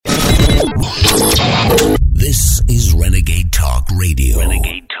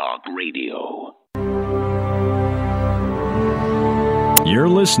Talk Radio. You're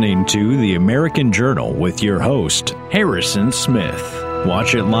listening to The American Journal with your host, Harrison Smith.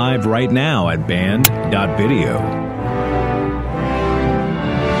 Watch it live right now at band.video.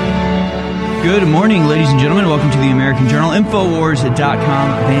 Good morning, ladies and gentlemen. Welcome to The American Journal. Infowars.com,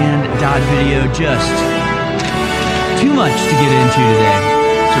 band.video. Just too much to get into today.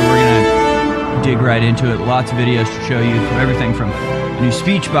 So we're going to dig right into it. Lots of videos to show you, from everything from a new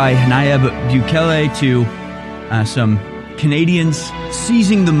speech by Nayib Bukele to some Canadians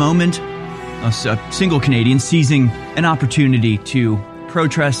seizing the moment, a single Canadian seizing an opportunity to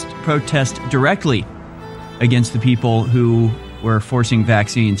protest directly against the people who were forcing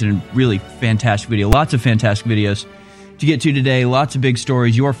vaccines. In a really fantastic video. Lots of fantastic videos to get to today. Lots of big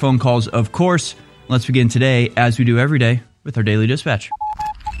stories. Your phone calls, of course. Let's begin today, as we do every day, with our Daily Dispatch.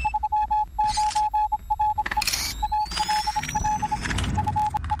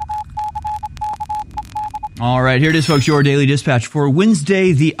 All right, here it is, folks, your Daily Dispatch for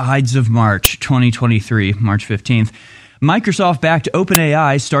Wednesday, the Ides of March, 2023, March 15th. Microsoft-backed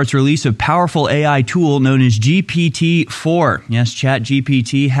OpenAI starts release of powerful AI tool known as GPT-4. Yes,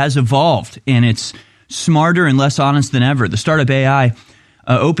 ChatGPT has evolved, and it's smarter and less honest than ever. The startup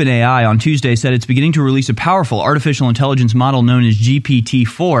OpenAI on Tuesday said it's beginning to release a powerful artificial intelligence model known as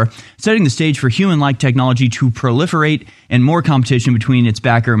GPT-4, setting the stage for human-like technology to proliferate and more competition between its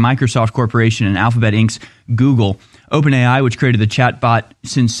backer, Microsoft Corporation, and Alphabet Inc.'s Google. OpenAI, which created the chatbot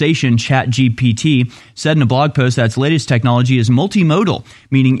sensation ChatGPT, said in a blog post that its latest technology is multimodal,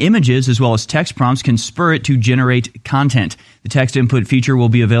 meaning images as well as text prompts can spur it to generate content. The text input feature will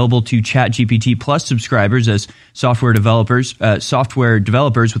be available to ChatGPT Plus subscribers as software developers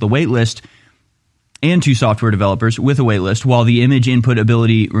with a wait list, and to software developers with a waitlist, while the image input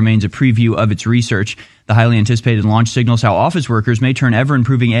ability remains a preview of its research. The highly anticipated launch signals how office workers may turn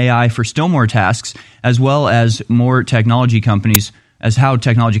ever-improving AI for still more tasks, as well as how technology companies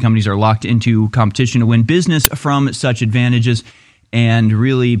are locked into competition to win business from such advantages, and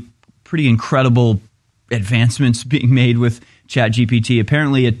really pretty incredible advancements being made with ChatGPT.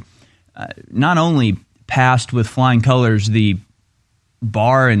 Apparently, it not only passed with flying colors the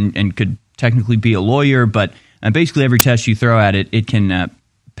bar and could technically be a lawyer, but basically every test you throw at it, it can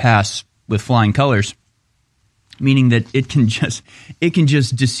pass with flying colors, meaning that it can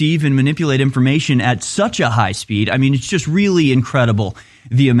just deceive and manipulate information at such a high speed. I mean, it's just really incredible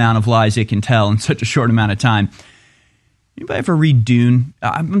the amount of lies it can tell in such a short amount of time. Anybody ever read Dune?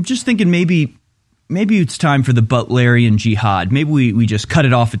 I'm just thinking maybe it's time for the Butlerian Jihad. Maybe we just cut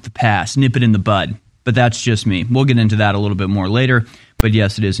it off at the pass, nip it in the bud. But that's just me. We'll get into that a little bit more later. But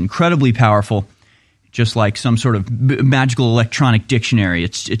yes, it is incredibly powerful, just like some sort of magical electronic dictionary.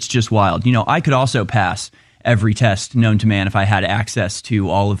 It's just wild. You know, I could also pass every test known to man if I had access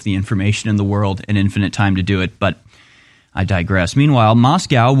to all of the information in the world and infinite time to do it. But I digress. Meanwhile,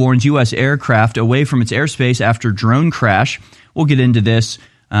 Moscow warns U.S. aircraft away from its airspace after drone crash. We'll get into this.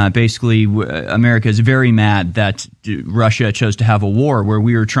 Basically, America is very mad that Russia chose to have a war where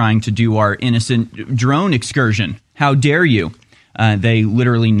we were trying to do our innocent drone excursion. How dare you? They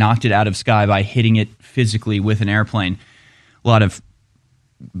literally knocked it out of sky by hitting it physically with an airplane. A lot of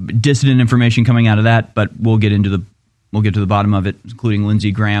dissident information coming out of that, but we'll get to the bottom of it, including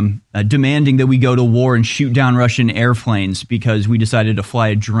Lindsey Graham demanding that we go to war and shoot down Russian airplanes because we decided to fly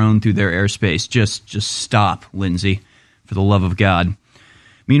a drone through their airspace. Just stop, Lindsey, for the love of God.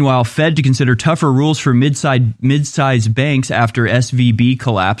 Meanwhile, Fed to consider tougher rules for mid-size banks after SVB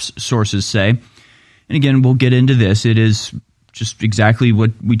collapse, sources say. And again, we'll get into this. It is just exactly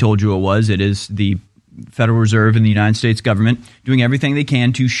what we told you it was. It is the Federal Reserve and the United States government doing everything they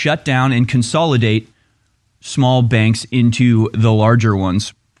can to shut down and consolidate small banks into the larger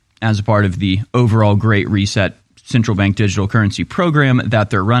ones as a part of the overall Great Reset central bank digital currency program that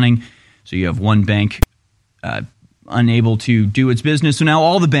they're running. So you have one bank unable to do its business. So now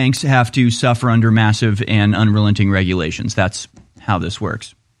all the banks have to suffer under massive and unrelenting regulations. That's how this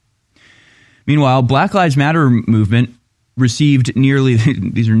works. Meanwhile, Black Lives Matter movement received nearly,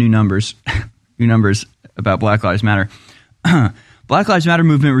 these are new numbers about Black Lives Matter. Black Lives Matter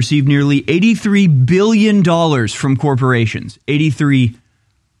movement received nearly $83 billion from corporations. $83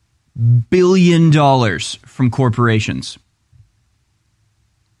 billion from corporations.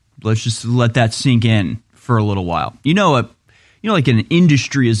 Let's just let that sink in for a little while. Like an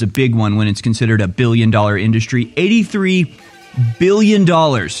industry is a big one when it's considered a billion-dollar industry. $83 billion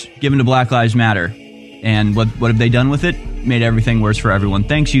given to Black Lives Matter. And what have they done with it? Made everything worse for everyone.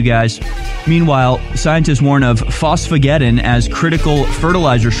 Thanks, you guys. Meanwhile, scientists warn of phosphageddon as critical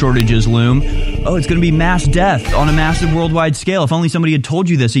fertilizer shortages loom. Oh, it's going to be mass death on a massive worldwide scale. If only somebody had told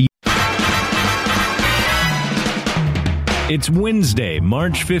you this. It's Wednesday,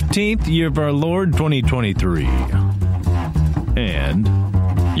 March 15th, year of our Lord 2023. And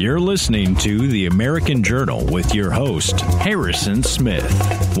you're listening to the American Journal with your host, Harrison Smith.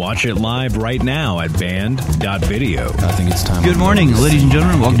 Watch it live right now at band.video. I think it's time. Good morning, ladies and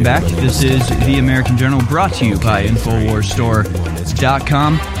gentlemen. Welcome back. This is the American Journal, brought to you by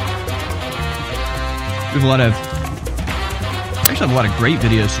InfoWarsStore.com. We have a lot of great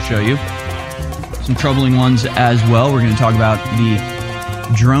videos to show you. Some troubling ones as well. We're going to talk about the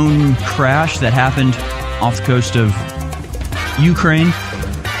drone crash that happened off the coast of Ukraine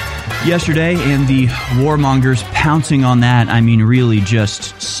yesterday, and the warmongers pouncing on that. I mean, really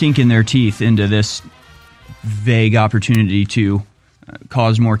just sinking their teeth into this vague opportunity to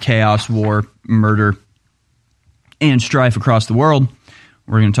cause more chaos, war, murder, and strife across the world.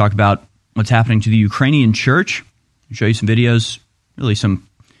 We're going to talk about what's happening to the Ukrainian church, show you some videos, really some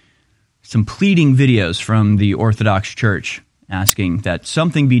pleading videos from the Orthodox Church asking that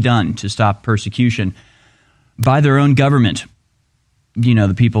something be done to stop persecution by their own government. You know,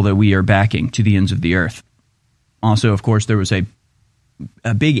 the people that we are backing to the ends of the earth. Also, of course, there was a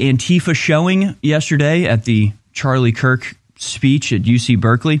big Antifa showing yesterday at the Charlie Kirk speech at UC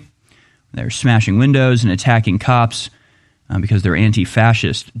Berkeley. They're smashing windows and attacking cops because they're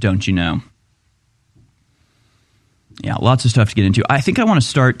anti-fascist, don't you know? Yeah, lots of stuff to get into. I think I want to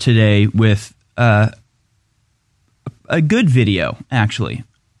start today with a good video, actually.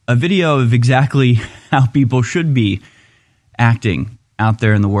 A video of exactly how people should be acting out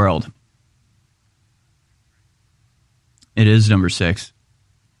there in the world. It is number 6.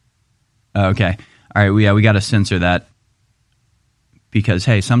 Okay. All right, we got to censor that. Because,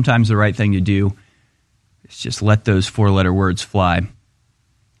 hey, sometimes the right thing to do is just let those 4-letter words fly.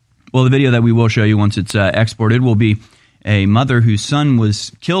 Well, the video that we will show you once it's exported will be a mother whose son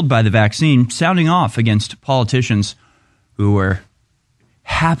was killed by the vaccine, sounding off against politicians who were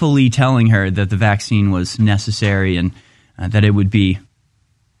happily telling her that the vaccine was necessary and that it would be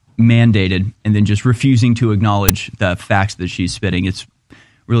mandated, and then just refusing to acknowledge the facts that she's spitting. It's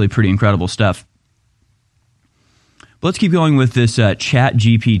really pretty incredible stuff. But let's keep going with this Chat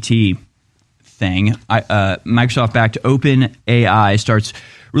GPT thing. Microsoft backed OpenAI starts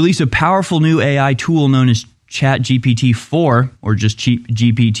release a powerful new AI tool known as Chat GPT-4, or just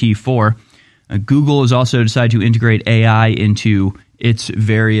GPT-4. Google has also decided to integrate AI into its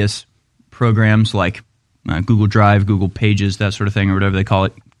various programs like Google Drive, Google Pages, that sort of thing, or whatever they call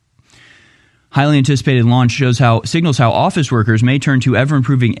it. Highly anticipated launch signals how office workers may turn to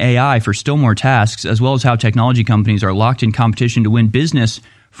ever-improving AI for still more tasks, as well as how technology companies are locked in competition to win business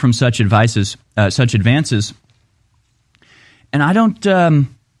from such advances. And I don't,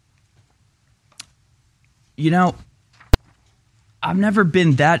 I've never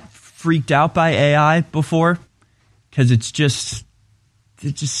been that freaked out by AI before, because it just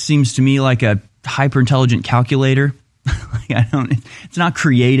seems to me like a hyper-intelligent calculator. It's not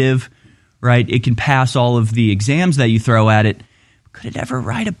creative, right? It can pass all of the exams that you throw at it. Could it ever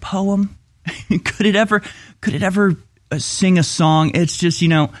write a poem? Could it ever sing a song? It's just,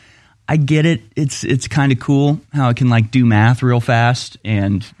 I get it. It's kind of cool how it can do math real fast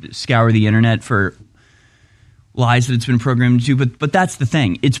and scour the internet for lies that it's been programmed to. But that's the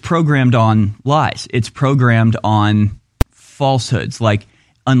thing. It's programmed on lies. It's programmed on falsehoods.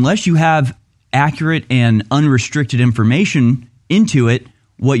 Unless you have accurate and unrestricted information into it,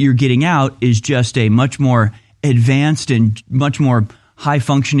 what you're getting out is just a much more advanced and much more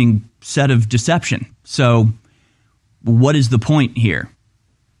high-functioning set of deception. So what is the point here?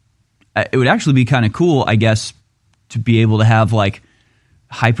 It would actually be kind of cool, I guess, to be able to have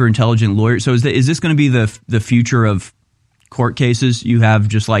hyper-intelligent lawyers. So is this going to be the future of court cases? You have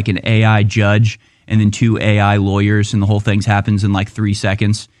just an AI judge and then 2 AI lawyers, and the whole thing happens in 3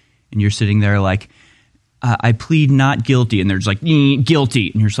 seconds. And you're sitting there I plead not guilty. And they're just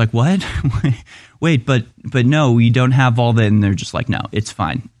guilty. And you're just what? Wait, but no, we don't have all that. And they're just no, it's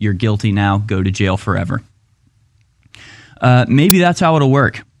fine. You're guilty now. Go to jail forever. Maybe that's how it'll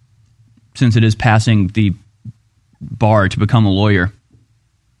work, since it is passing the bar to become a lawyer.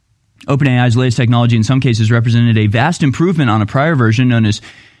 OpenAI's latest technology in some cases represented a vast improvement on a prior version known as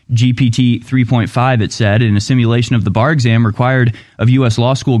GPT 3.5, it said. In a simulation of the bar exam required of U.S.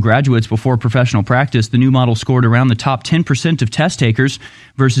 law school graduates before professional practice, the new model scored around the top 10% of test takers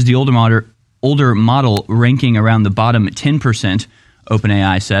versus the older model ranking around the bottom 10%,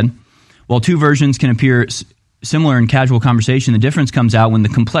 OpenAI said. While two versions can appear similar in casual conversation, the difference comes out when the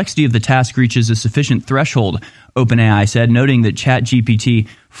complexity of the task reaches a sufficient threshold, OpenAI said, noting that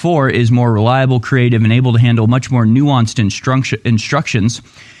ChatGPT-4 is more reliable, creative, and able to handle much more nuanced instructions.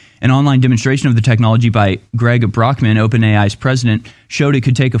 An online demonstration of the technology by Greg Brockman, OpenAI's president, showed it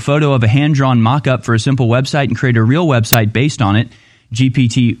could take a photo of a hand-drawn mock-up for a simple website and create a real website based on it.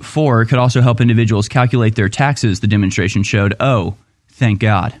 GPT-4 could also help individuals calculate their taxes, the demonstration showed. Oh, thank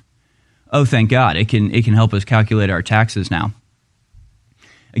God. Oh, thank God. It can help us calculate our taxes now.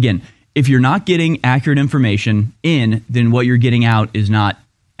 Again, if you're not getting accurate information in, then what you're getting out is not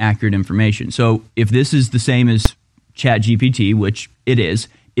accurate information. So if this is the same as ChatGPT, which it is,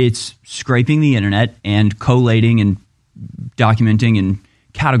 it's scraping the internet and collating and documenting and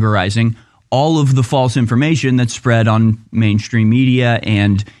categorizing all of the false information that's spread on mainstream media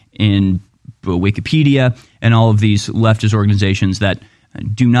and in Wikipedia and all of these leftist organizations that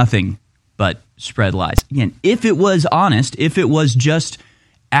do nothing but spread lies. Again, if it was honest, if it was just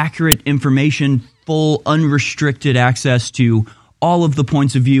accurate information, full, unrestricted access to all of the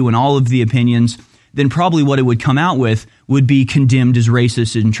points of view and all of the opinions, then probably what it would come out with would be condemned as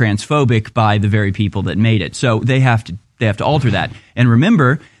racist and transphobic by the very people that made it. So they have to alter that. And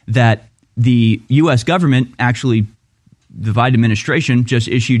remember that the U.S. government, actually the Biden administration, just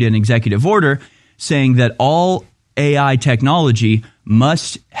issued an executive order saying that all AI technology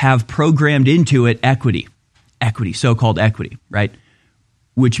must have programmed into it equity, so-called equity, right?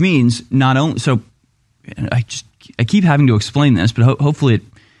 Which means not only, so I keep having to explain this, but hopefully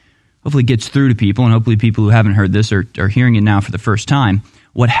it gets through to people, and hopefully people who haven't heard this are hearing it now for the first time.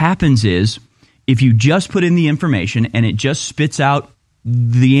 What happens is, if you just put in the information and it just spits out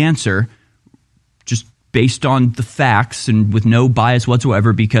the answer just based on the facts and with no bias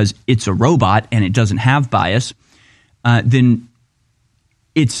whatsoever because it's a robot and it doesn't have bias, then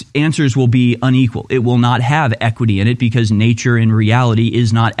its answers will be unequal. It will not have equity in it because nature in reality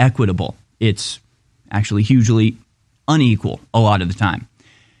is not equitable. It's actually hugely unequal a lot of the time.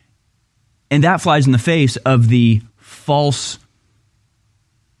 And that flies in the face of the false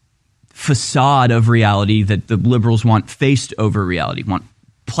facade of reality that the liberals want faced over reality, want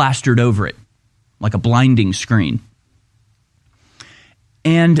plastered over it like a blinding screen.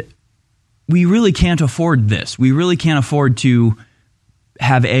 And we really can't afford this. We really can't afford to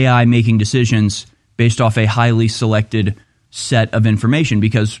have AI making decisions based off a highly selected set of information,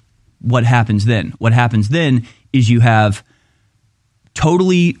 because what happens then? What happens then is you have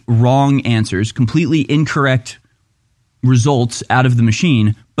totally wrong answers, completely incorrect results out of the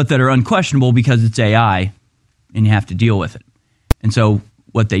machine, but that are unquestionable because it's AI and you have to deal with it. And so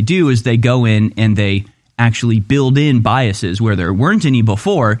what they do is they go in and they actually build in biases where there weren't any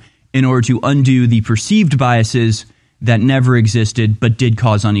before in order to undo the perceived biases that never existed but did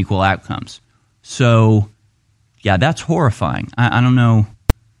cause unequal outcomes. So, yeah, that's horrifying. I don't know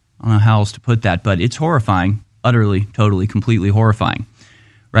how else to put that, but it's horrifying, utterly, totally, completely horrifying,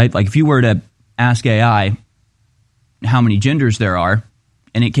 right? Like if you were to ask AI how many genders there are,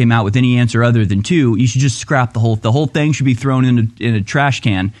 and it came out with any answer other than 2, you should just scrap the whole thing should be thrown in a trash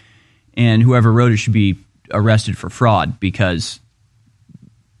can, and whoever wrote it should be arrested for fraud, because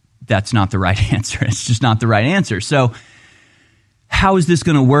that's not the right answer. It's just not the right answer. So how is this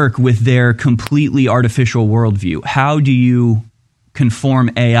going to work with their completely artificial worldview? How do you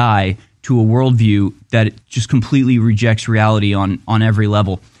conform AI to a worldview that it just completely rejects reality on every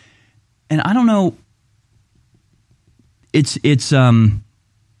level? And I don't know. It's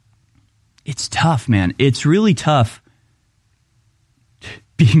tough, man. It's really tough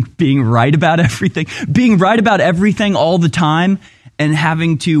being right about everything all the time, and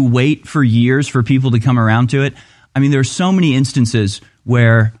having to wait for years for people to come around to it. I mean, there's so many instances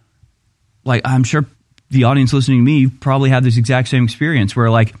where, like, I'm sure the audience listening to me probably had this exact same experience where,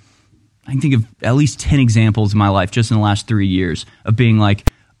 like, I can think of at least 10 examples in my life just in the last 3 years of being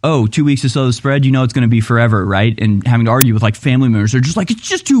like, oh, 2 weeks to slow the spread, you know it's going to be forever, right? And having to argue with, like, family members. They're just like, it's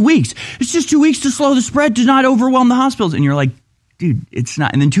just 2 weeks. It's just 2 weeks to slow the spread to not overwhelm the hospitals. And you're like, dude, it's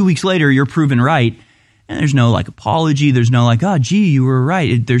not. And then 2 weeks later, you're proven right. And there's no, like, apology. There's no, like, oh, gee, you were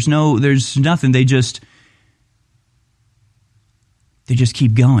right. There's nothing. They just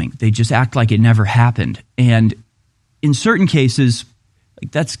keep going. They just act like it never happened. And in certain cases,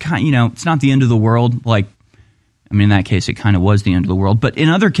 like, that's kind of, it's not the end of the world. Like, I mean, in that case, it kind of was the end of the world. But in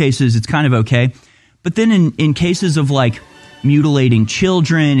other cases, it's kind of okay. But then in cases of, like, mutilating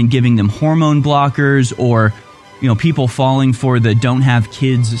children and giving them hormone blockers, or, you know, people falling for the don't have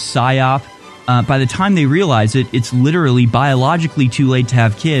kids psyop, by the time they realize it, it's literally biologically too late to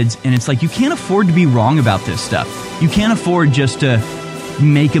have kids. And it's like, you can't afford to be wrong about this stuff. You can't afford just to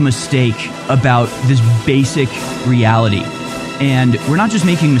make a mistake about this basic reality. And we're not just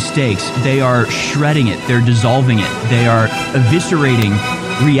making mistakes, they are shredding it, they're dissolving it, they are eviscerating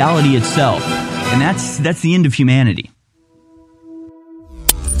reality itself. And that's the end of humanity.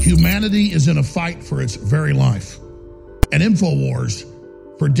 Humanity is in a fight for its very life. And InfoWars,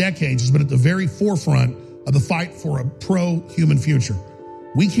 for decades, has been at the very forefront of the fight for a pro-human future.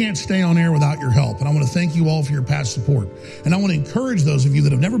 We can't stay on air without your help, and I want to thank you all for your past support. And I want to encourage those of you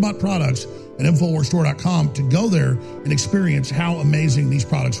that have never bought products at InfoWarsStore.com to go there and experience how amazing these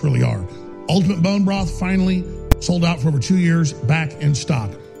products really are. Ultimate Bone Broth, finally sold out for over 2 years, back in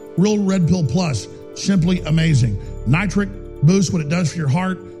stock. Real Red Pill Plus, simply amazing. Nitric Boost, what it does for your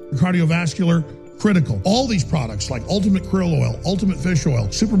heart, your cardiovascular, critical. All these products like Ultimate Krill Oil, Ultimate Fish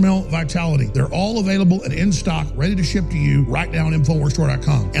Oil, Super Male Vitality, they're all available and in stock, ready to ship to you right now on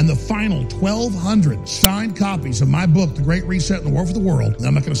InfoWarsStore.com. And the final 1,200 signed copies of my book, The Great Reset and the War for the World, and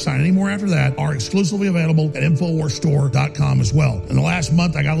I'm not going to sign any more after that, are exclusively available at InfoWarsStore.com as well. In the last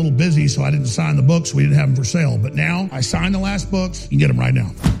month, I got a little busy, so I didn't sign the books. We didn't have them for sale. But now, I signed the last books. You can get them right now.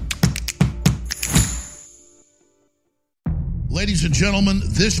 Ladies and gentlemen,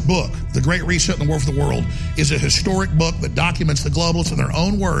 this book, The Great Reset and the War for the World, is a historic book that documents the globalists in their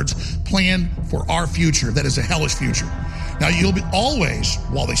own words plan for our future that is a hellish future. Now, you'll be always,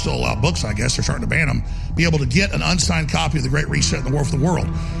 while they still allow books, I guess, they're starting to ban them, be able to get an unsigned copy of The Great Reset and the War for the World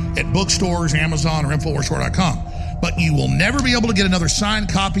at bookstores, Amazon, or InfoWarsStore.com. But you will never be able to get another signed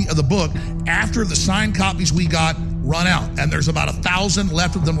copy of the book after the signed copies we got run out. And there's about 1,000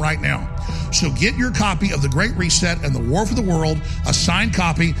 left of them right now. So get your copy of The Great Reset and the War for the World, a signed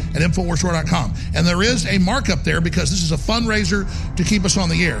copy at InfoWarsStore.com. And there is a markup there because this is a fundraiser to keep us on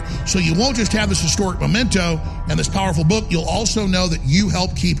the air. So you won't just have this historic memento and this powerful book, you'll also know that you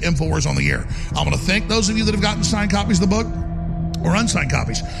help keep InfoWars on the air. I want to thank those of you that have gotten signed copies of the book or unsigned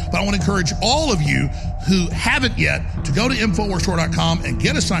copies. But I want to encourage all of you who haven't yet to go to InfoWarsStore.com and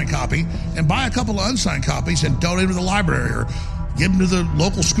get a signed copy and buy a couple of unsigned copies and donate them to the library or give them to the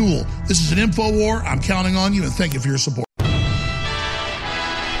local school. This is an info war. I'm counting on you, and thank you for your support.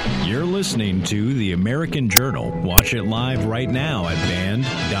 You're listening to The American Journal. Watch it live right now at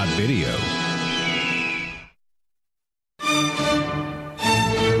band.video.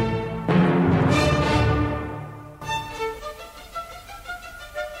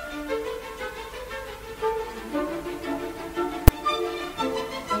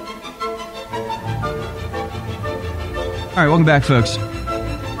 All right, welcome back, folks.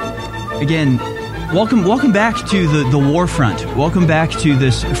 Again, welcome back to the war front. Welcome back to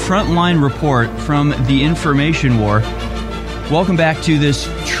this frontline report from the information war. Welcome back to this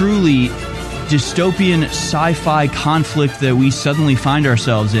truly dystopian sci-fi conflict that we suddenly find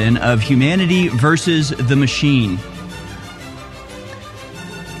ourselves in of humanity versus the machine.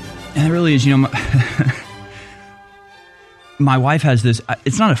 And it really is, my wife has this,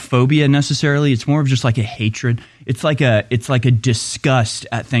 it's not a phobia necessarily, it's more of just like a hatred. It's like a disgust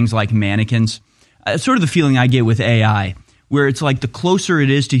at things like mannequins. It's sort of the feeling I get with AI, where it's like the closer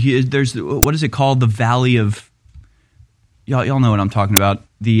it is to, there's, what is it called? The valley of, y'all know what I'm talking about.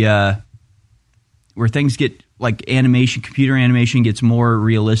 Where things get, like animation, computer animation gets more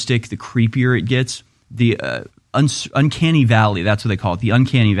realistic, the creepier it gets. The uncanny valley, that's what they call it, the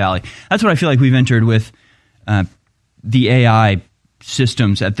uncanny valley. That's what I feel like we've entered with the AI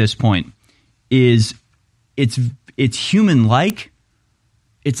systems at this point. Is it's human-like.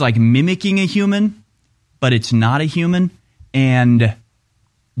 It's like mimicking a human, but it's not a human, and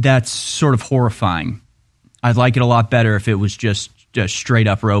that's sort of horrifying. I'd like it a lot better if it was just a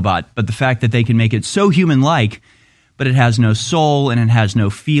straight-up robot, but the fact that they can make it so human-like, but it has no soul and it has no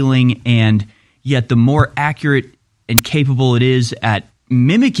feeling, and yet the more accurate and capable it is at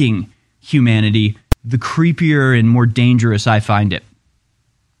mimicking humanity, the creepier and more dangerous I find it.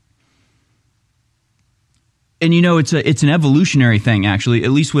 And it's an evolutionary thing, actually,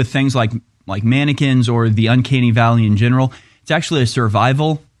 at least with things like mannequins or the uncanny valley in general. It's actually a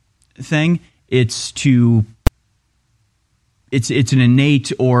survival thing. It's an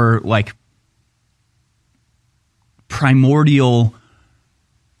innate or like primordial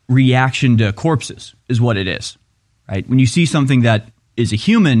reaction to corpses is what it is, right? When you see something that is a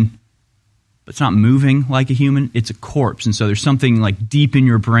human, but it's not moving like a human, it's a corpse. And so there's something like deep in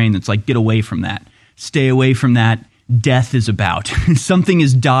your brain that's like, get away from that. Stay away from that. Death is about. Something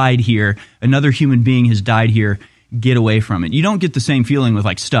has died here. Another human being has died here. Get away from it. You don't get the same feeling with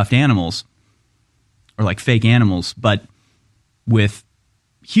like stuffed animals or like fake animals, but with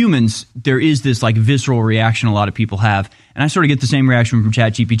humans, there is this like visceral reaction a lot of people have. And I sort of get the same reaction from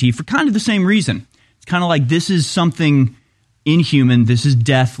ChatGPT for kind of the same reason. It's kind of like, this is something inhuman. This is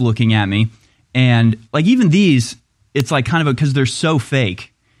death looking at me. And like even these, it's like kind of because they're so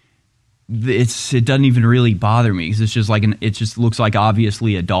fake. It doesn't even really bother me because it's just like it just looks like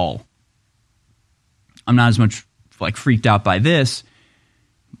obviously a doll. I'm not as much like freaked out by this.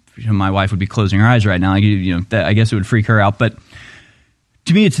 My wife would be closing her eyes right now. I guess it would freak her out. But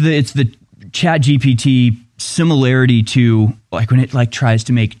to me, it's the Chat GPT similarity to like when it like tries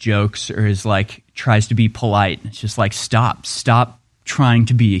to make jokes or is like tries to be polite. It's just like stop trying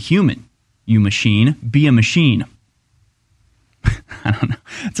to be a human. You machine, be a machine. I don't know.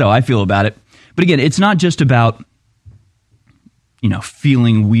 That's how I feel about it. But again, it's not just about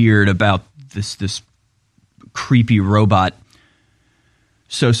feeling weird about this creepy robot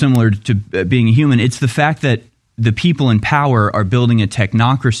so similar to being a human. It's the fact that the people in power are building a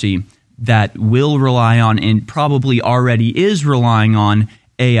technocracy that will rely on and probably already is relying on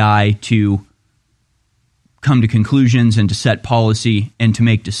AI to come to conclusions and to set policy and to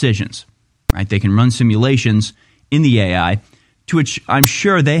make decisions. Right? They can run simulations in the AI to which I'm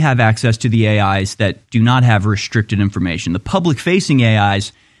sure they have access to the AIs that do not have restricted information. The public-facing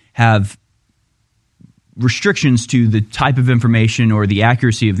AIs have restrictions to the type of information or the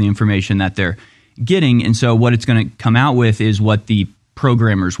accuracy of the information that they're getting. And so what it's going to come out with is what the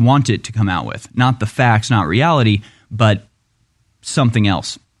programmers want it to come out with. Not the facts, not reality, but something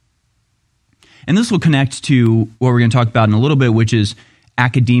else. And this will connect to what we're going to talk about in a little bit, which is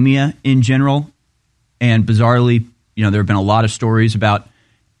academia in general. And bizarrely, there have been a lot of stories about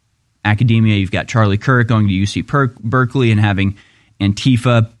academia. You've got Charlie Kirk going to UC Berkeley and having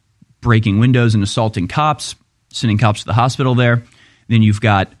Antifa breaking windows and assaulting cops, sending cops to the hospital there. Then you've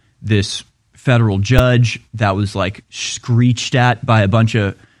got this federal judge that was like screeched at by a bunch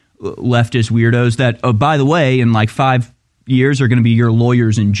of leftist weirdos that, oh, by the way, in like 5 years are going to be your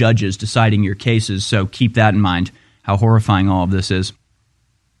lawyers and judges deciding your cases. So keep that in mind, how horrifying all of this is.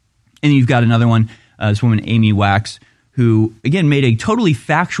 And you've got another one, this woman, Amy Wax, who, again, made a totally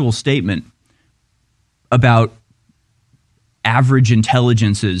factual statement about average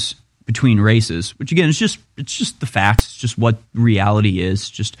intelligences between races, which, again, it's just the facts. It's just what reality is.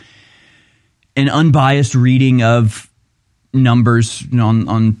 Just an unbiased reading of numbers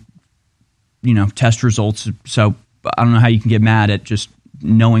on test results. So I don't know how you can get mad at just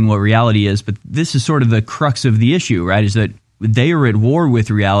knowing what reality is, but this is sort of the crux of the issue, right? Is that they are at war with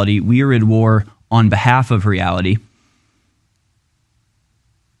reality. We are at war on behalf of reality.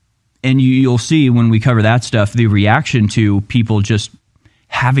 And you'll see when we cover that stuff, the reaction to people just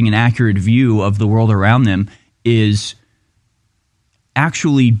having an accurate view of the world around them is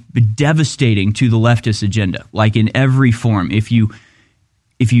actually devastating to the leftist agenda, like in every form. If you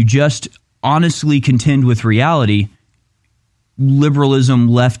just honestly contend with reality, liberalism,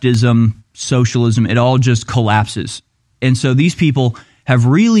 leftism, socialism, it all just collapses. And so these people have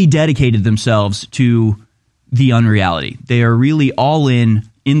really dedicated themselves to the unreality. They are really all in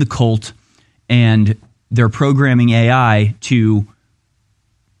the cult, and they're programming AI to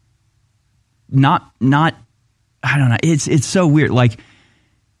not I don't know. It's so weird. Like,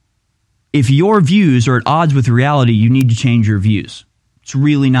 if your views are at odds with reality, you need to change your views. It's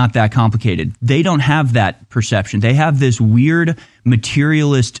really not that complicated. They don't have that perception. They have this weird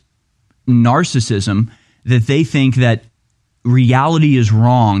materialist narcissism that they think that reality is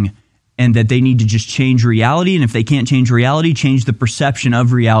wrong and that they need to just change reality. And if they can't change reality, change the perception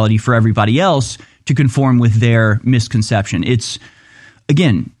of reality for everybody else to conform with their misconception. It's,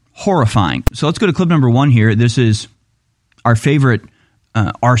 again, horrifying. So let's go to clip number 1 here. This is our favorite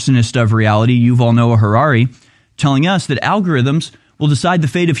arsonist of reality, Yuval Noah Harari, telling us that algorithms will decide the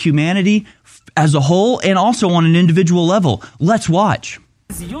fate of humanity as a whole and also on an individual level. Let's watch.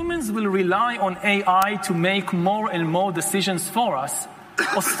 Humans will rely on AI to make more and more decisions for us.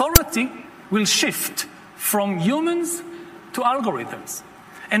 Authority will shift from humans to algorithms.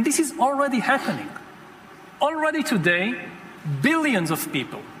 And this is already happening. Already today, billions of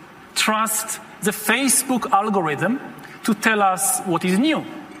people trust the Facebook algorithm to tell us what is new.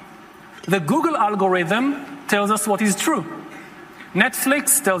 The Google algorithm tells us what is true.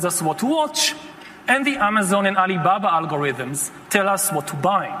 Netflix tells us what to watch, and the Amazon and Alibaba algorithms tell us what to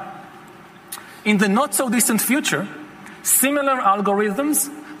buy. In the not-so-distant future, similar algorithms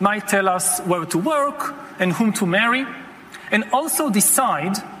might tell us where to work and whom to marry, and also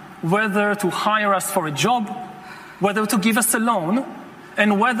decide whether to hire us for a job, whether to give us a loan,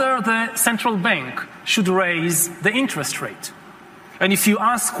 and whether the central bank should raise the interest rate. And if you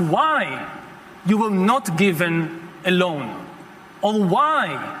ask why you were not given a loan, or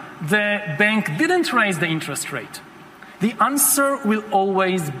why the bank didn't raise the interest rate, the answer will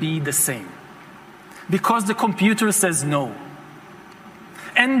always be the same. Because the computer says no.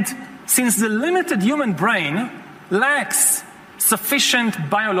 And since the limited human brain lacks sufficient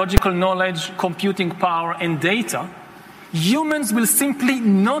biological knowledge, computing power, and data, humans will simply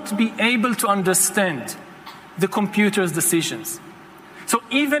not be able to understand the computer's decisions. So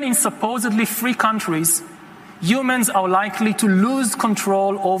even in supposedly free countries, humans are likely to lose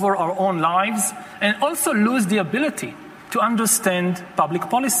control over our own lives and also lose the ability to understand public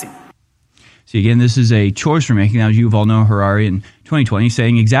policy. See, again, this is a choice we're making. Now, Yuval Noah Harari in 2020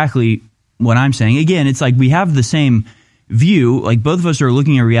 saying exactly what I'm saying. Again, it's like we have the same view. Like both of us are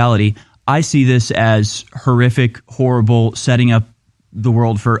looking at reality. I see this as horrific, horrible, setting up the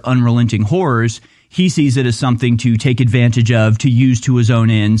world for unrelenting horrors. He sees it as something to take advantage of, to use to his own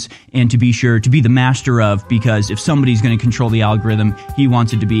ends, and to be sure to be the master of, because if somebody's going to control the algorithm, he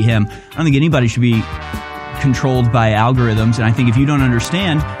wants it to be him. I don't think anybody should be controlled by algorithms, and I think if you don't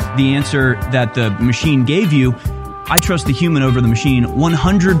understand the answer that the machine gave you, I trust the human over the machine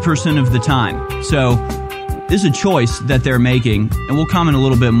 100% of the time. So this is a choice that they're making, and we'll comment a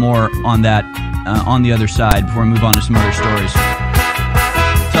little bit more on that on the other side before we move on to some other stories. So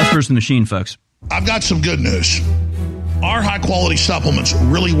that's versus the machine, folks. I've got some good news. Our high-quality supplements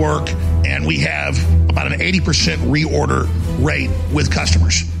really work, and we have about an 80% reorder rate with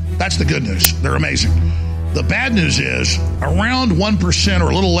customers. That's the good news. They're amazing. The bad news is around 1% or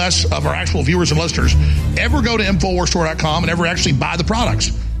a little less of our actual viewers and listeners ever go to InfoWarsStore.com and ever actually buy the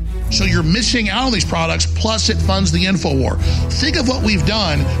products. So you're missing out on these products, plus it funds the InfoWar. Think of what we've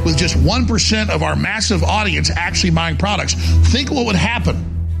done with just 1% of our massive audience actually buying products. Think what would happen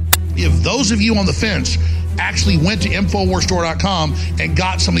if those of you on the fence actually went to InfoWarsStore.com and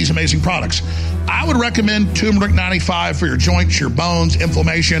got some of these amazing products. I would recommend turmeric 95 for your joints, your bones,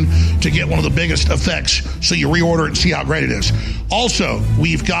 inflammation, to get one of the biggest effects so you reorder it and see how great it is. Also,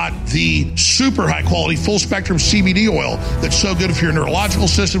 we've got the super high quality full spectrum CBD oil that's so good for your neurological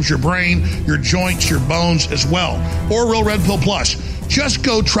systems, your brain, your joints, your bones as well. Or Real Red Pill Plus. Just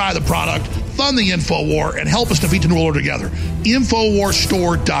go try the product, fund the InfoWar, and help us defeat the New World Order together.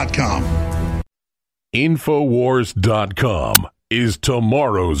 InfoWarsStore.com. InfoWars.com is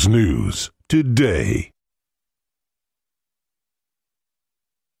tomorrow's news today.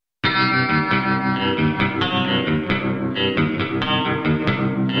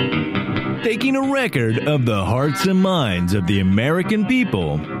 Taking a record of the hearts and minds of the American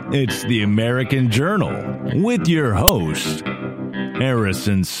people, it's the American Journal with your host,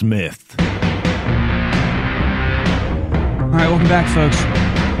 Harrison Smith. All right, welcome back, folks.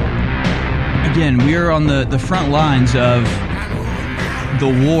 Again, we are on the front lines of the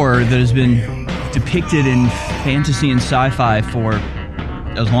war that has been depicted in fantasy and sci-fi for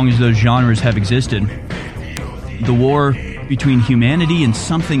as long as those genres have existed. The war between humanity and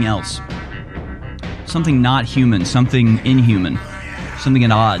something else. Something not human, something inhuman, something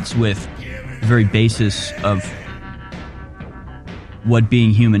at odds with the very basis of what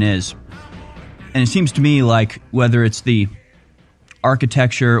being human is. And it seems to me like whether it's the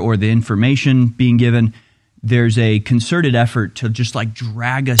architecture or the information being given, there's a concerted effort to just like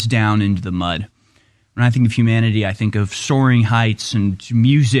drag us down into the mud. When I think of humanity, I think of soaring heights and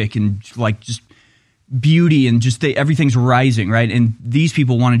music and like just beauty and just everything's rising, right? And these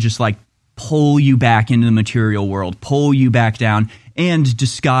people want to just like pull you back into the material world, pull you back down, and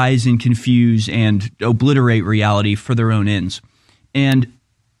disguise and confuse and obliterate reality for their own ends. And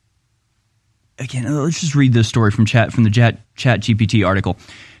again, let's just read this story from the ChatGPT article.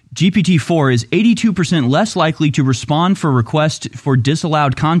 GPT-4 is 82% less likely to respond for requests for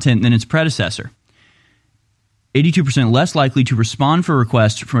disallowed content than its predecessor. 82% less likely to respond for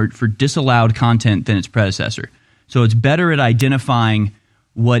requests for disallowed content than its predecessor. So it's better at identifying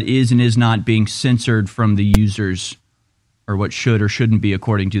what is and is not being censored from the users, or what should or shouldn't be,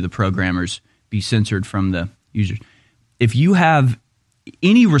 according to the programmers, be censored from the users. If you have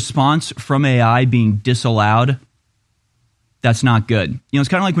any response from AI being disallowed, that's not good. You know, it's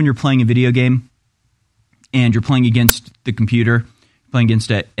kind of like when you're playing a video game and you're playing against the computer, playing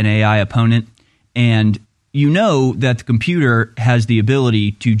against an AI opponent, and you know that the computer has the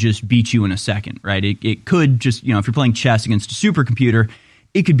ability to just beat you in a second, right? It could just, you know, if you're playing chess against a supercomputer,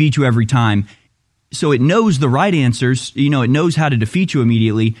 it could beat you every time. So it knows the right answers, you know, it knows how to defeat you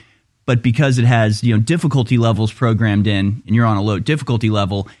immediately, but because it has, you know, difficulty levels programmed in and you're on a low difficulty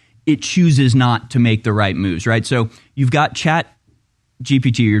level, it chooses not to make the right moves, right? So you've got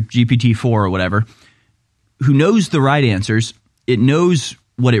ChatGPT or GPT-4 or whatever, who knows the right answers. It knows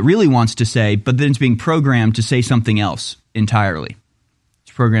what it really wants to say, but then it's being programmed to say something else entirely.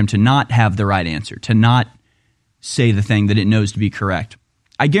 It's programmed to not have the right answer, to not say the thing that it knows to be correct.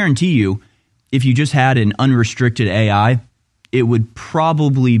 I guarantee you, if you just had an unrestricted AI, it would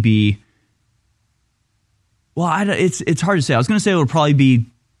probably be, well, it's hard to say. I was going to say it would probably be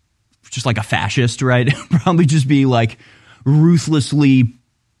just like a fascist, right? Probably just be like ruthlessly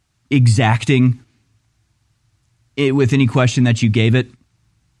exacting it with any question that you gave it.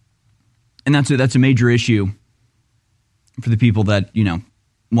 And that's a major issue for the people that,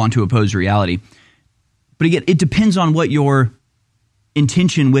 want to oppose reality. But again, it depends on what your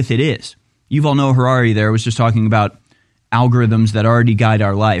intention with it is. Yuval Noah Harari there was just talking about algorithms that already guide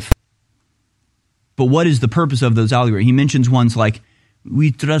our life. But what is the purpose of those algorithms? He mentions ones like,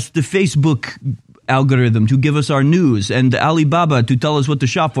 we trust the Facebook algorithm to give us our news and Alibaba to tell us what to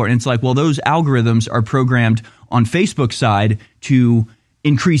shop for. And it's like, well, those algorithms are programmed on Facebook's side to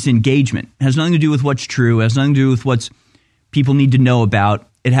increase engagement. It has nothing to do with what's true. It has nothing to do with what people need to know about.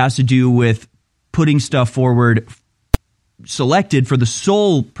 It has to do with putting stuff forward selected for the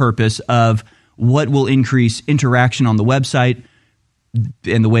sole purpose of what will increase interaction on the website.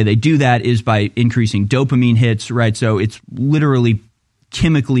 And the way they do that is by increasing dopamine hits, right? So it's literally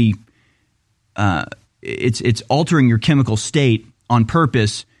chemically, it's altering your chemical state on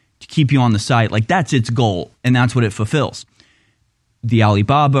purpose to keep you on the site. Like that's its goal, and that's what it fulfills. The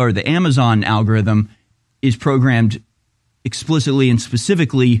Alibaba or the Amazon algorithm is programmed explicitly and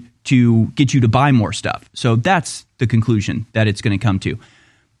specifically to get you to buy more stuff. So that's the conclusion that it's going to come to.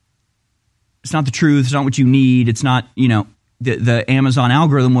 It's not the truth. It's not what you need. It's not, the Amazon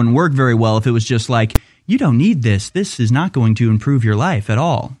algorithm wouldn't work very well if it was just like, you don't need this. This is not going to improve your life at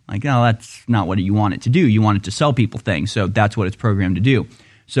all. Like, no, that's not what you want it to do. You want it to sell people things. So that's what it's programmed to do.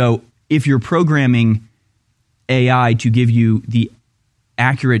 So if you're programming AI to give you the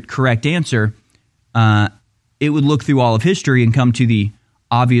accurate, correct answer, it would look through all of history and come to the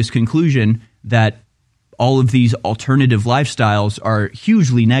obvious conclusion that all of these alternative lifestyles are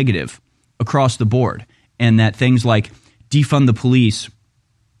hugely negative across the board, and that things like defund the police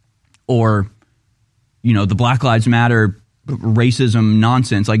or, the Black Lives Matter racism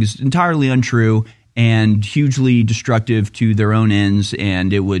nonsense, like it's entirely untrue and hugely destructive to their own ends,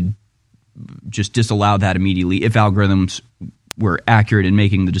 and it would just disallow that immediately if algorithms were accurate in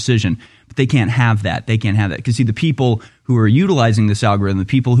making the decision. But they can't have that. They can't have that. Because see, the people who are utilizing this algorithm, the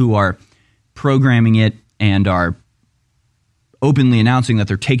people who are programming it and are openly announcing that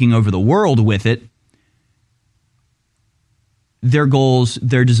they're taking over the world with it, their goals,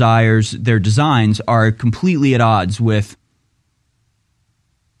 their desires, their designs are completely at odds with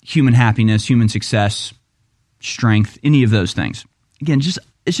human happiness, human success, strength, any of those things. Again,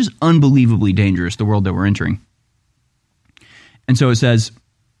 it's just unbelievably dangerous, the world that we're entering. And so it says,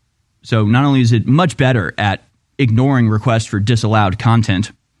 so not only is it much better at ignoring requests for disallowed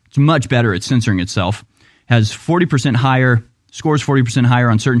content, it's much better at censoring itself, has 40% higher, scores 40% higher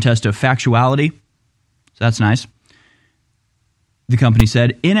on certain tests of factuality. So that's nice. The company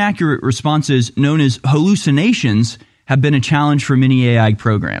said, inaccurate responses known as hallucinations have been a challenge for many AI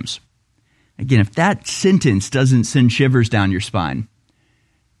programs. Again, if that sentence doesn't send shivers down your spine,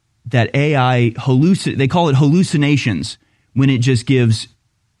 that AI, they call it hallucinations when it just gives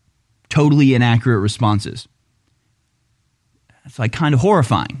totally inaccurate responses. It's like kind of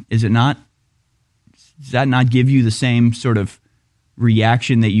horrifying, is it not? Does that not give you the same sort of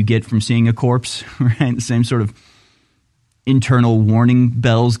reaction that you get from seeing a corpse, right? The same sort of internal warning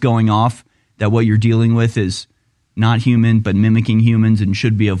bells going off that what you're dealing with is not human, but mimicking humans and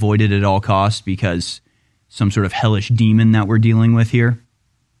should be avoided at all costs because some sort of hellish demon that we're dealing with here.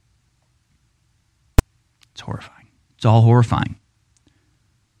 It's horrifying. It's all horrifying.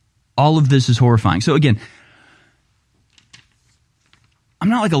 All of this is horrifying. So again, I'm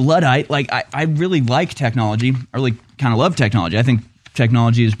not like a Luddite. Like I really like technology. I really kind of love technology. I think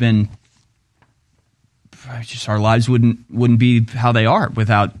technology has been just our lives wouldn't be how they are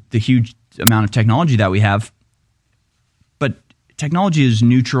without the huge amount of technology that we have. But technology is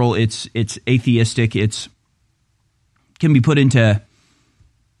neutral. It's atheistic. It can be put into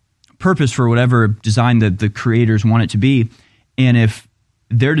purpose for whatever design that the creators want it to be. And if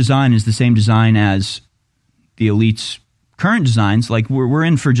their design is the same design as the elite's current designs, like we're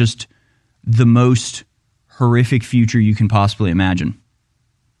in for just the most horrific future you can possibly imagine.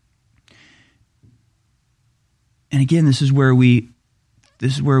 And again, this is where we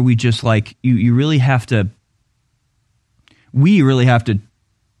just like you really have to. We really have to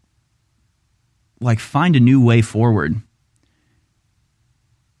like find a new way forward,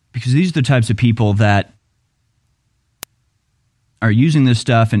 because these are the types of people that are using this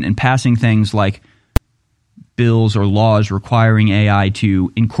stuff and passing things like bills or laws requiring AI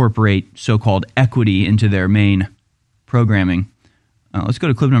to incorporate so-called equity into their main programming. Let's go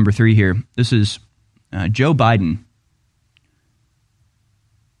to clip number 3 here. This is Joe Biden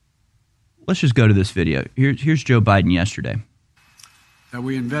let's just go to this video. Here's Joe Biden yesterday. That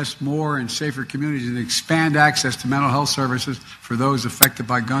we invest more in safer communities and expand access to mental health services for those affected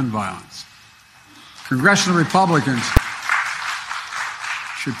by gun violence. Congressional Republicans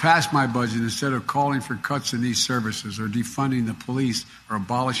should pass my budget instead of calling for cuts in these services or defunding the police or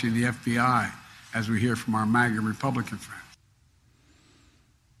abolishing the FBI, as we hear from our MAGA Republican friends.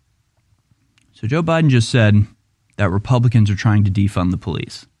 So Joe Biden just said that Republicans are trying to defund the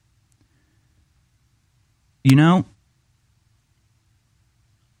police. You know,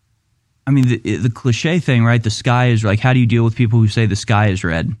 I mean, the cliche thing, right? The sky is like, how do you deal with people who say the sky is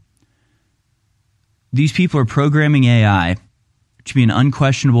red? These people are programming AI to be an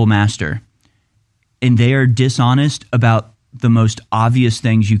unquestionable master, and they are dishonest about the most obvious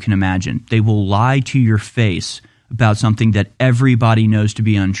things you can imagine. They will lie to your face about something that everybody knows to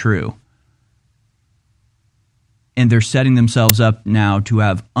be untrue. And they're setting themselves up now to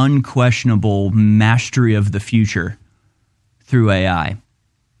have unquestionable mastery of the future through AI.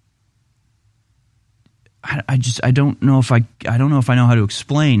 I don't know if I know how to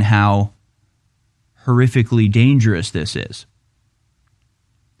explain how horrifically dangerous this is.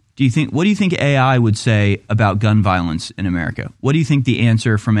 What do you think AI would say about gun violence in America? What do you think the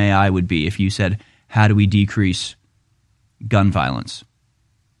answer from AI would be if you said, how do we decrease gun violence?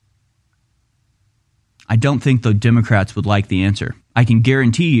 I don't think the Democrats would like the answer. I can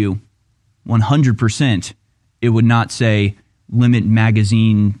guarantee you 100% it would not say limit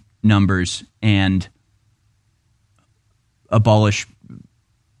magazine numbers and abolish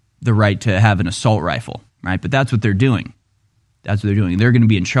the right to have an assault rifle, right? But that's what they're doing. That's what they're doing. They're going to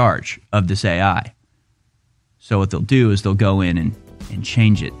be in charge of this AI. So what they'll do is they'll go in and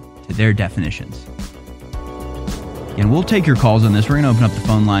change it to their definitions. And we'll take your calls on this. We're going to open up the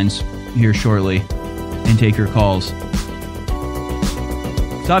phone lines here shortly and take your calls.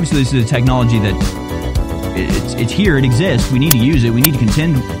 So obviously this is a technology that it's here, it exists. We need to use it. We need to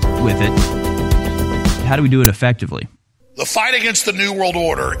contend with it. How do we do it effectively? The fight against the New World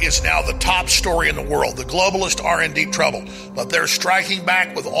Order is now the top story in the world. The globalists are in deep trouble, but they're striking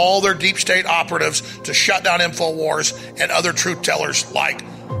back with all their deep state operatives to shut down InfoWars and other truth tellers like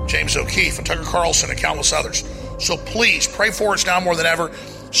James O'Keefe and Tucker Carlson and countless others. So please pray for us now more than ever.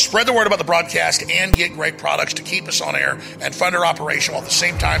 Spread the word about the broadcast and get great products to keep us on air and fund our operation while at the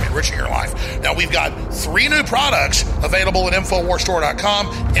same time enriching your life. Now, we've got 3 new products available at InfoWarsStore.com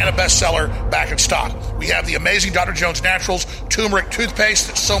and a bestseller back in stock. We have the amazing Dr. Jones Naturals turmeric toothpaste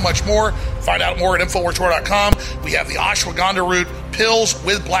and so much more. Find out more at InfoWarsStore.com. We have the ashwagandha root pills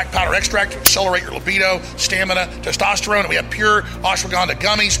with black powder extract to accelerate your libido, stamina, testosterone. And we have pure ashwagandha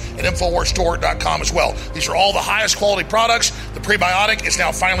gummies at InfoWarsStore.com as well. These are all the highest quality products. The prebiotic is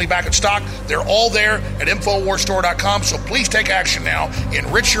now finally back in stock. They're all there at InfoWarsStore.com. So please take action now.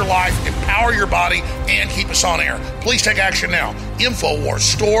 Enrich your life, empower your body, and keep us on air. Please take action now.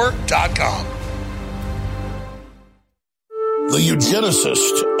 InfoWarsStore.com. The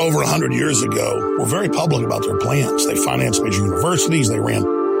eugenicists over 100 years ago were very public about their plans. They financed major universities. They ran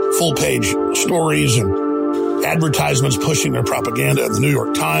full-page stories and advertisements pushing their propaganda in the New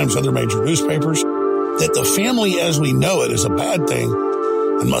York Times, other major newspapers, that the family as we know it is a bad thing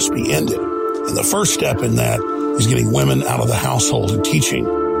and must be ended. And the first step in that is getting women out of the household and teaching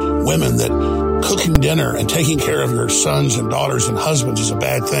women that cooking dinner and taking care of your sons and daughters and husbands is a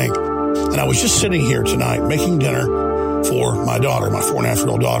bad thing. And I was just sitting here tonight making dinner for my daughter, my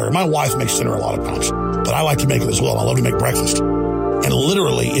 4.5-year-old daughter. My wife makes dinner a lot of times, but I like to make it as well. I love to make breakfast. And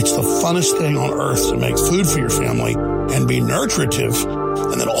literally, it's the funnest thing on earth to make food for your family and be nurturative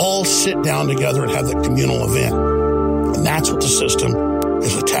and then all sit down together and have that communal event. And that's what the system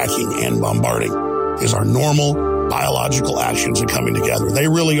is attacking and bombarding, is our normal biological actions and coming together. They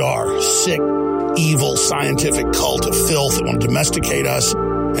really are sick, evil, scientific cult of filth that want to domesticate us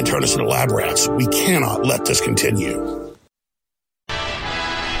and turn us into lab rats. We cannot let this continue.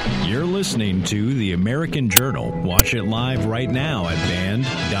 You're listening to The American Journal. Watch it live right now at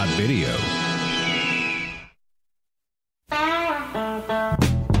band.video.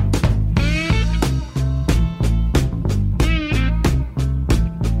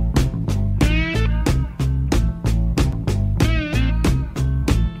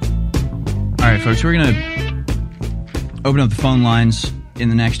 All right, folks, we're going to open up the phone lines in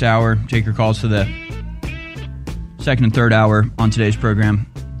the next hour, take your calls for the second and third hour on today's program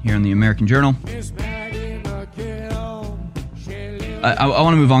here on the American Journal. I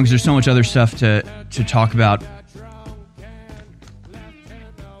want to move on because there's so much other stuff to talk about.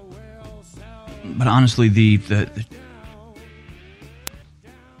 But honestly, the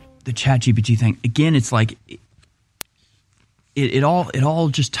ChatGPT thing, again, it's like it all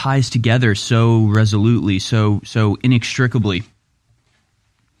just ties together so resolutely, so inextricably.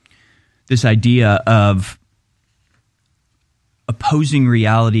 This idea of opposing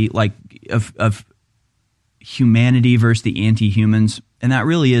reality, like of humanity versus the anti-humans, and that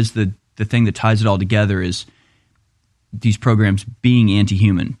really is the thing that ties it all together, is these programs being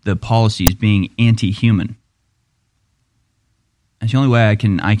anti-human, the policies being anti-human. That's the only way I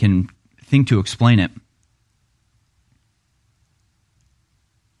can think to explain it.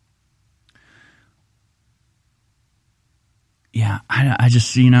 Yeah, I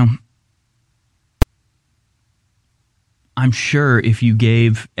just, I'm sure if you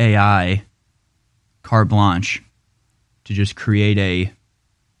gave AI carte blanche to just create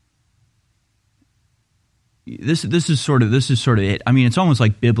this is sort of it. I mean, it's almost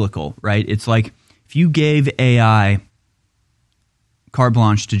like biblical, right? It's like if you gave AI carte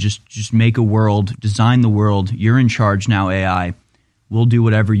blanche to just make a world, design the world, you're in charge now, AI. We'll do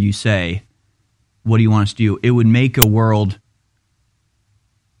whatever you say. What do you want us to do? It would make a world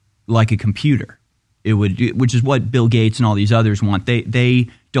like a computer. It would, which is what Bill Gates and all these others want. They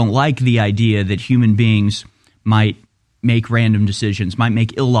don't like the idea that human beings might make random decisions, might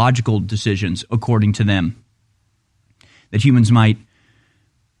make illogical decisions according to them. That humans might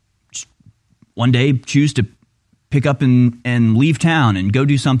one day choose to pick up and leave town and go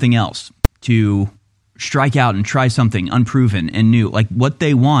do something else, to strike out and try something unproven and new. Like, what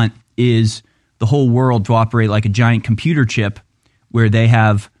they want is the whole world to operate like a giant computer chip where they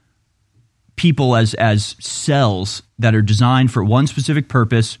have people as cells that are designed for one specific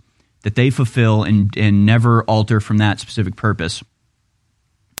purpose that they fulfill and never alter from that specific purpose.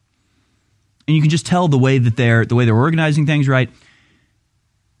 And you can just tell the way they're organizing things, right?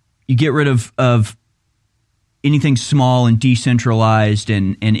 You get rid of anything small and decentralized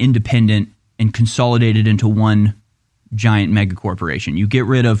and independent and consolidated into one giant mega corporation. You get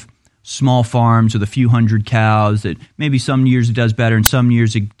rid of small farms with a few hundred cows that maybe some years it does better and some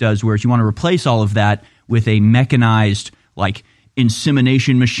years it does worse. You want to replace all of that with a mechanized, like,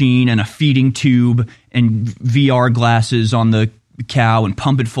 insemination machine and a feeding tube and VR glasses on the cow, and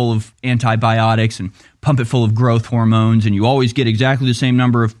pump it full of antibiotics and pump it full of growth hormones, and you always get exactly the same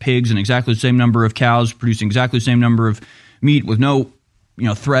number of pigs and exactly the same number of cows producing exactly the same number of meat with no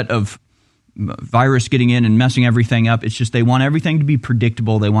threat of virus getting in and messing everything up. It's just they want everything to be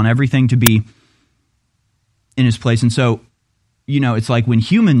predictable. They want everything to be in its place. And so, it's like when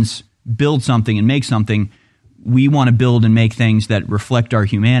humans build something and make something, we want to build and make things that reflect our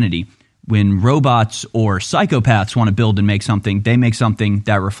humanity. When robots or psychopaths want to build and make something, they make something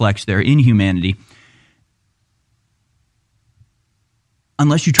that reflects their inhumanity.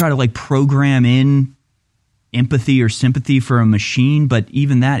 Unless you try to program in empathy or sympathy for a machine, but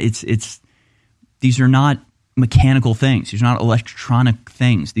even that, these are not mechanical things. These are not electronic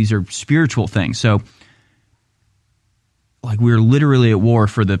things. These are spiritual things. So, we're literally at war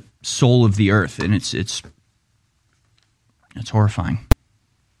for the soul of the earth, and it's horrifying.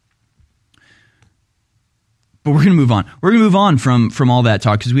 But we're going to move on. We're going to move on from all that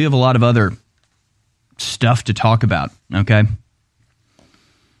talk because we have a lot of other stuff to talk about, okay?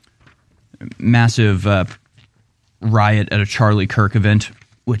 Massive riot at a Charlie Kirk event,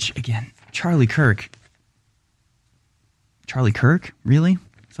 which, again, Charlie Kirk? Really?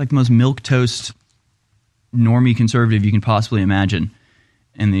 It's like the most milquetoast, normie conservative you can possibly imagine.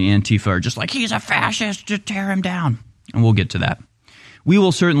 And the Antifa are just like, he's a fascist, just tear him down. And we'll get to that. We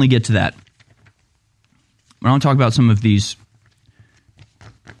will certainly get to that. I want to talk about some of these,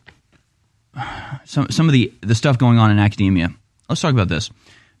 some of the stuff going on in academia. Let's talk about this.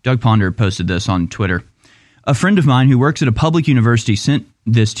 Doug Ponder posted this on Twitter. A friend of mine who works at a public university sent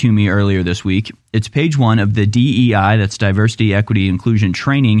this to me earlier this week. It's page 1 of the DEI, that's Diversity, Equity, Inclusion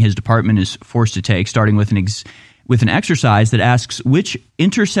training his department is forced to take, starting with an exercise that asks which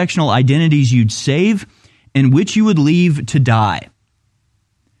intersectional identities you'd save and which you would leave to die.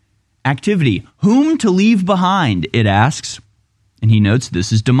 Activity, whom to leave behind, it asks. And he notes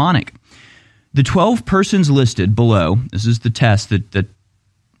this is demonic. The 12 persons listed below, this is the test that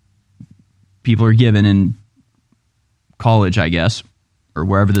people are given in college, I guess, or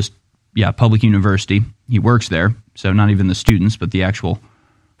wherever this, public university. He works there, so not even the students, but the actual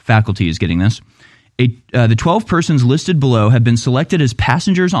faculty is getting this. The 12 persons listed below have been selected as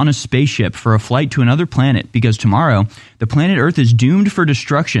passengers on a spaceship for a flight to another planet because tomorrow the planet Earth is doomed for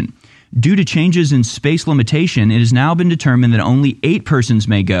destruction. Due to changes in space limitation, it has now been determined that only 8 persons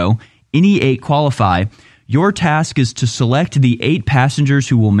may go. Any 8 qualify. Your task is to select the 8 passengers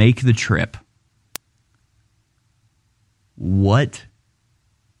who will make the trip. What?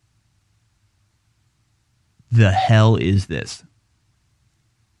 the hell is this?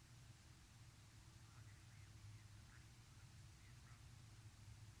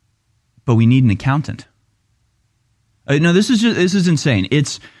 But we need an accountant. No, this is insane.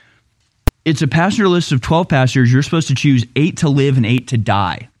 It's a passenger list of 12 passengers. You're supposed to choose 8 to live and 8 to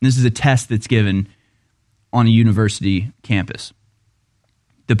die. This is a test that's given on a university campus.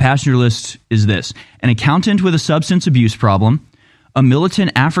 The passenger list is this: an accountant with a substance abuse problem, a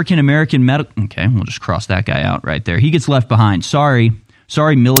militant African-American medical... Okay, we'll just cross that guy out right there. He gets left behind. Sorry,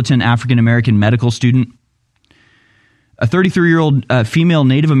 militant African-American medical student. A 33-year-old female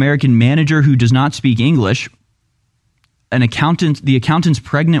Native American manager who does not speak English. The accountant's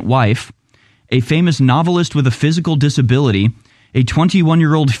pregnant wife. A famous novelist with a physical disability. A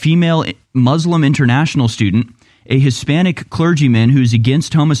 21-year-old female Muslim international student. A Hispanic clergyman who's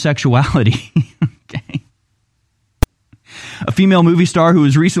against homosexuality. Okay. A female movie star who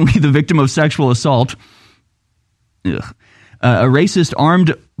was recently the victim of sexual assault. Ugh. A racist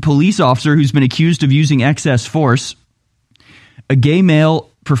armed police officer who's been accused of using excess force. A gay male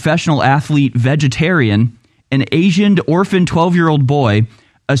professional athlete vegetarian. An Asian orphan 12-year-old boy.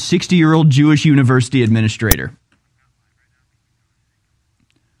 A 60-year-old Jewish university administrator.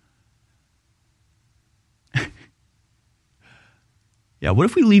 Yeah, what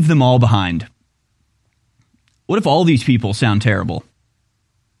if we leave them all behind? What if all these people sound terrible?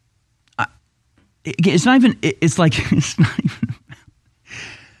 It's not even... It's not even...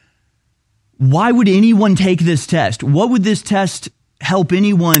 Why would anyone take this test? What would this test help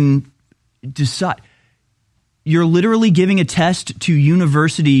anyone decide? You're literally giving a test to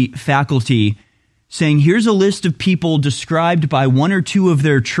university faculty saying, here's a list of people described by 1 or 2 of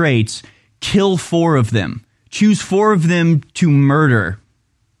their traits. Kill 4 of them. Choose 4 of them to murder.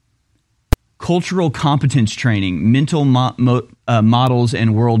 Cultural competence training, mental models,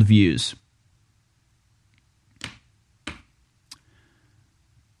 and worldviews.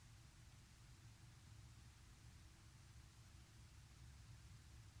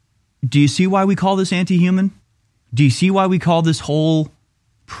 Do you see why we call this anti-human? Do you see why we call this whole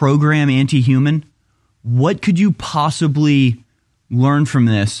program anti-human? What could you possibly learn from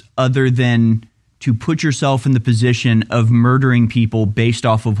this other than to put yourself in the position of murdering people based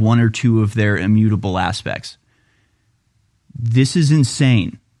off of 1 or 2 of their immutable aspects? This is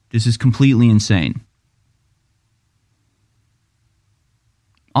insane. This is completely insane.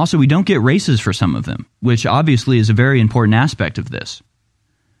 Also, we don't get races for some of them, which obviously is a very important aspect of this.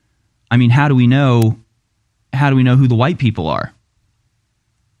 I mean, how do we know who the white people are?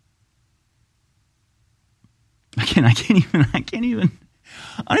 I don't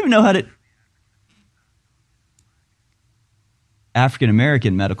even know how to...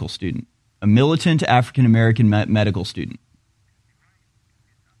 African-American medical student. A militant African-American medical student.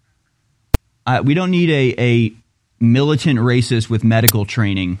 We don't need a militant racist with medical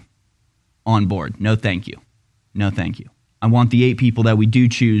training on board. No, thank you. No, thank you. I want the 8 people that we do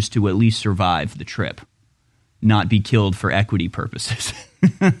choose to at least survive the trip, not be killed for equity purposes.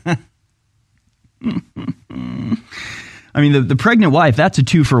 I mean, the pregnant wife, that's a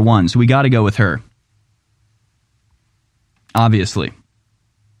 2 for 1, so we got to go with her. Obviously.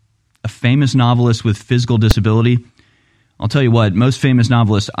 A famous novelist with physical disability. I'll tell you what, most famous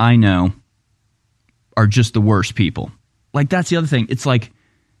novelists I know are just the worst people. Like, that's the other thing. It's like,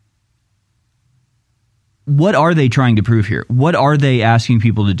 what are they trying to prove here? What are they asking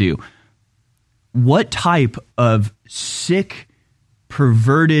people to do? What type of sick,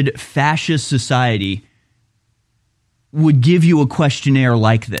 perverted, fascist society would give you a questionnaire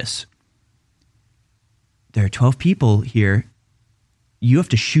like this? There are 12 people here. You have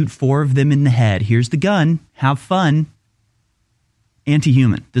to shoot 4 of them in the head. Here's the gun. Have fun.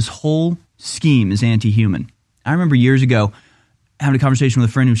 Anti-human. This whole scheme is anti-human. I remember years ago having a conversation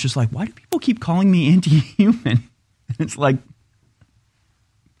with a friend who was just like, why do people keep calling me anti-human? It's like,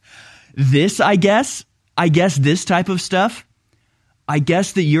 this, I guess this type of stuff, I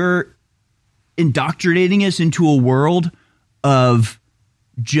guess that you're indoctrinating us into a world of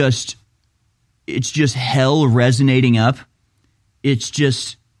just... It's just hell resonating up. It's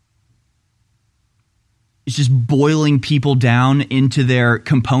just boiling people down into their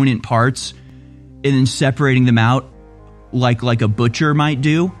component parts and then separating them out like a butcher might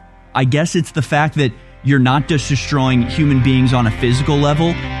do. I guess it's the fact that you're not just destroying human beings on a physical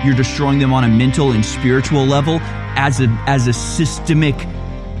level, you're destroying them on a mental and spiritual level as a systemic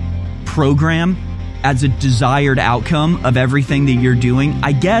program, as a desired outcome of everything that you're doing.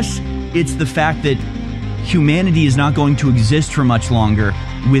 I guess it's the fact that humanity is not going to exist for much longer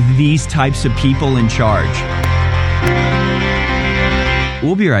with these types of people in charge.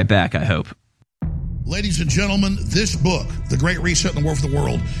 We'll be right back, I hope. Ladies and gentlemen, this book, The Great Reset and the War for the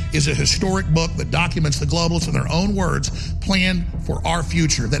World, is a historic book that documents the globalists in their own words plan for our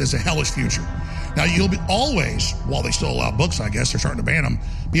future that is a hellish future. Now, you'll be always, while they still allow books, I guess, they're starting to ban them,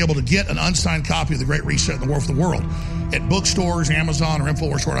 be able to get an unsigned copy of The Great Reset and the War for the World at bookstores, Amazon, or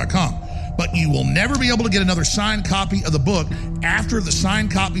InfoWarsStore.com. But you will never be able to get another signed copy of the book after the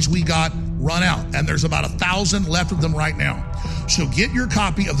signed copies we got run out. And there's about 1,000 left of them right now. So get your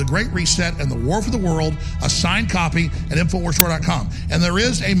copy of The Great Reset and the War for the World, a signed copy at InfoWarsStore.com. And there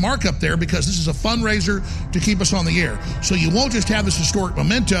is a markup there because this is a fundraiser to keep us on the air. So you won't just have this historic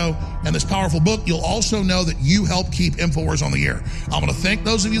memento and this powerful book. You'll also know that you help keep InfoWars on the air. I'm going to thank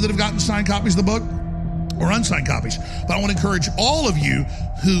those of you that have gotten signed copies of the book or unsigned copies. But I want to encourage all of you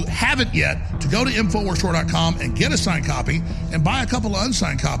who haven't yet to go to InfoWarsStore.com and get a signed copy and buy a couple of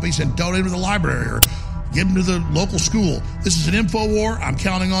unsigned copies and donate to the library or give them to the local school. This is an info war. I'm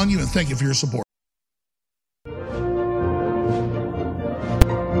counting on you, and thank you for your support.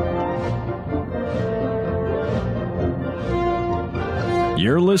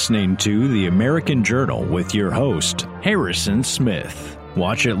 You're listening to The American Journal with your host, Harrison Smith.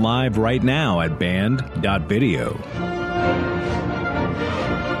 Watch it live right now at band.video.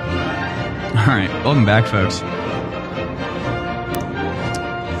 All right, welcome back, folks.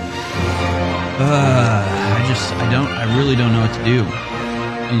 I really don't know what to do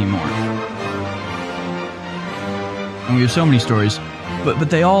anymore. And we have so many stories, but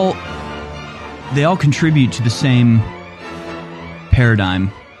they all contribute to the same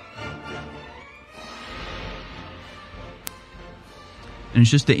paradigm. And it's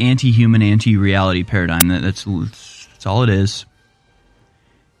just the anti-human, anti-reality paradigm. That's all it is.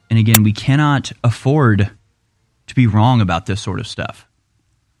 And again, we cannot afford to be wrong about this sort of stuff.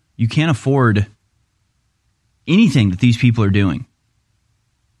 You can't afford anything that these people are doing.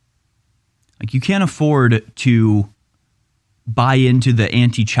 Like, you can't afford to buy into the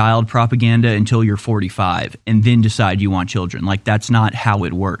anti-child propaganda until you're 45 and then decide you want children. Like, that's not how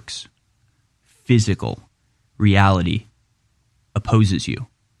it works. Physical reality opposes you.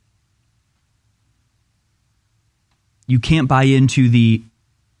 You can't buy into the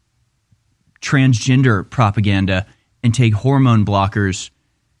transgender propaganda and take hormone blockers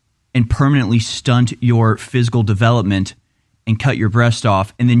and permanently stunt your physical development and cut your breast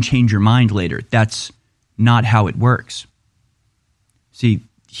off and then change your mind later. That's not how it works. See,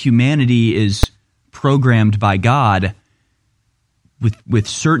 humanity is programmed by God with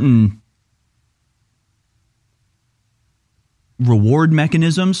certain reward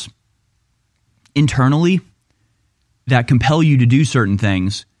mechanisms internally that compel you to do certain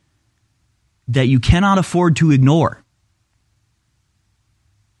things that you cannot afford to ignore.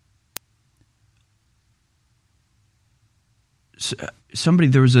 Somebody,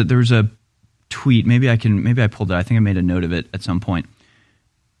 there was a tweet. Maybe I pulled it. I think I made a note of it at some point.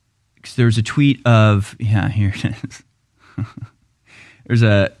 There's a tweet of, here it is. There's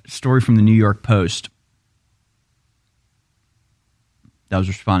a story from the New York Post that was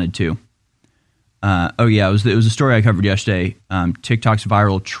responded to. It was a story I covered yesterday. TikTok's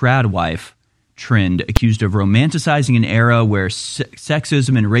viral trad wife trend accused of romanticizing an era where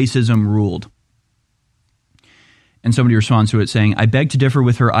sexism and racism ruled. And somebody responds to it saying, I beg to differ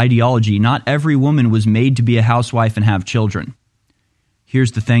with her ideology. Not every woman was made to be a housewife and have children.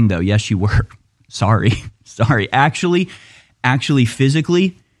 Here's the thing, though. Yes, you were. Sorry. Actually,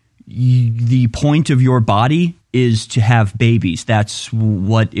 physically, the point of your body is to have babies. That's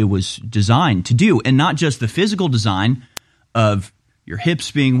what it was designed to do. And not just the physical design of your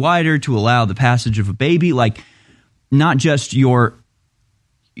hips being wider to allow the passage of a baby. Like, not just the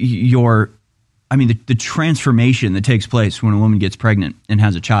transformation that takes place when a woman gets pregnant and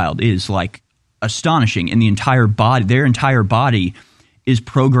has a child is like astonishing. And their entire body is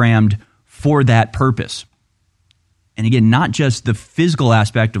programmed for that purpose. And again, not just the physical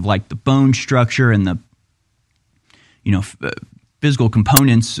aspect of like the bone structure and the, physical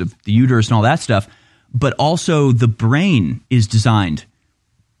components of the uterus and all that stuff, but also the brain is designed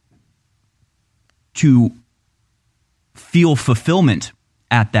to feel fulfillment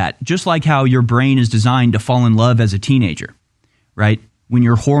at that, just like how your brain is designed to fall in love as a teenager, right? When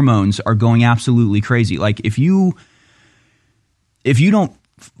your hormones are going absolutely crazy. Like if you don't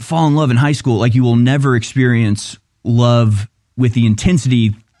fall in love in high school, like you will never experience love with the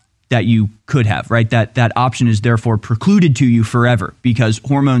intensity that you could have, right? That option is therefore precluded to you forever because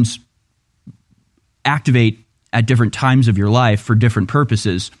hormones activate at different times of your life for different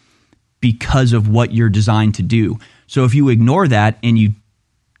purposes because of what you're designed to do. So if you ignore that and you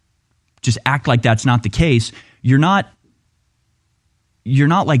just act like that's not the case, you're not you're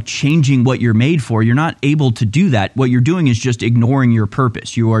not like changing what you're made for. You're not able to do that. What you're doing is just ignoring your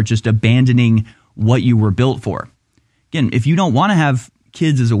purpose. You are just abandoning what you were built for. Again, if you don't want to have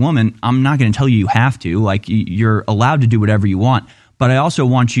kids as a woman, I'm not going to tell you have to. Like, you're allowed to do whatever you want. But I also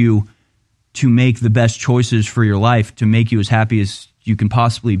want you to make the best choices for your life to make you as happy as you can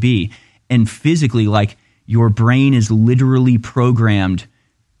possibly be. And physically, like, your brain is literally programmed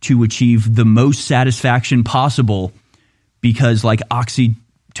to achieve the most satisfaction possible, because like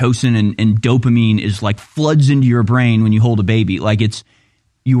oxytocin and dopamine is like floods into your brain when you hold a baby. Like,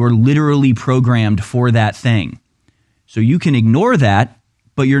 you are literally programmed for that thing. So you can ignore that,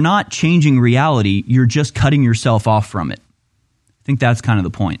 but you're not changing reality. You're just cutting yourself off from it. I think that's kind of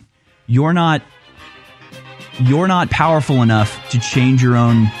the point. You're not powerful enough to change your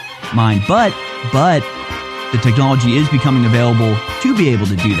own mind, but the technology is becoming available to be able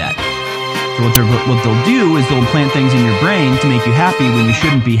to do that. So what they'll do is they'll implant things in your brain to make you happy when you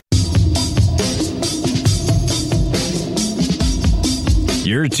shouldn't be.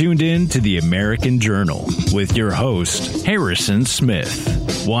 You're tuned in to the American Journal with your host, Harrison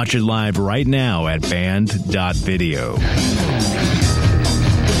Smith. Watch it live right now at band.video. All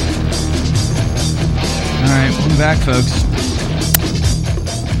right, welcome back, folks.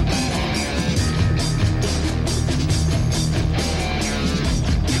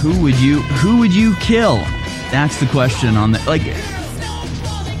 Who would you kill? That's the question on the, like,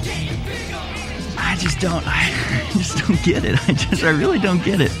 I just don't get it. I really don't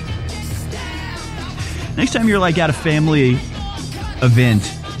get it. Next time you're like at a family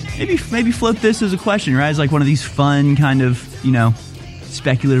event, maybe float this as a question, right? It's like one of these fun kind of,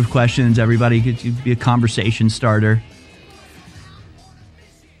 speculative questions. Everybody could be a conversation starter.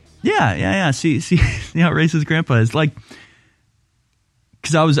 Yeah. See how racist Grandpa is. Like,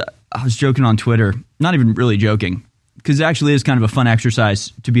 because I was joking on Twitter, not even really joking, because it actually is kind of a fun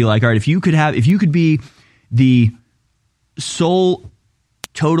exercise to be like, all right, if you could be the sole,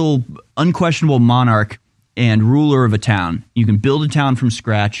 total, unquestionable monarch and ruler of a town, you can build a town from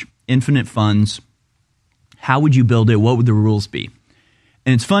scratch, infinite funds. How would you build it? What would the rules be?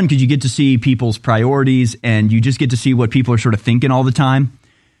 And it's fun because you get to see people's priorities, and you just get to see what people are sort of thinking all the time.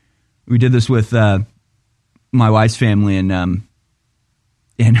 We did this with my wife's family,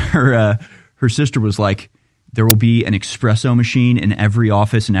 and her sister was like, there will be an espresso machine in every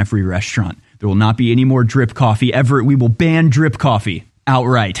office and every restaurant. There will not be any more drip coffee ever. We will ban drip coffee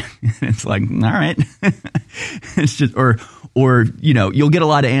outright. It's like, all right. It's just, or you'll get a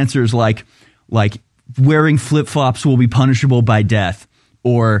lot of answers like wearing flip-flops will be punishable by death,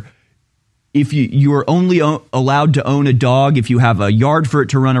 or if you are only allowed to own a dog if you have a yard for it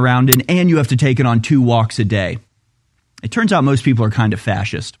to run around in, and you have to take it on 2 walks a day. It turns out most people are kind of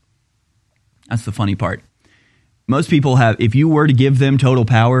fascist. That's the funny part. Most people if you were to give them total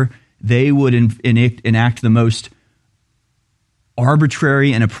power, they would enact the most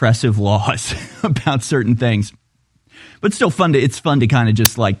arbitrary and oppressive laws about certain things. But still fun it's fun to kind of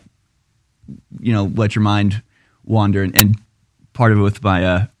just like, let your mind wander. And part of it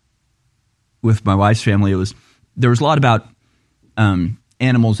with my wife's family, there was a lot about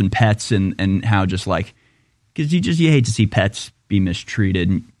animals and pets and how just like, because you hate to see pets be mistreated,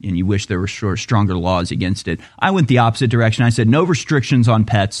 and you wish there were stronger laws against it. I went the opposite direction. I said no restrictions on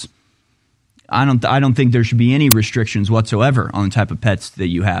pets. I don't think there should be any restrictions whatsoever on the type of pets that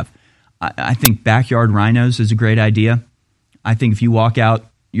you have. I think backyard rhinos is a great idea. I think if you walk out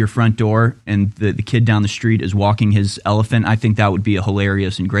your front door and the kid down the street is walking his elephant, I think that would be a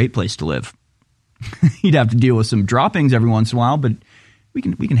hilarious and great place to live. You'd have to deal with some droppings every once in a while, but we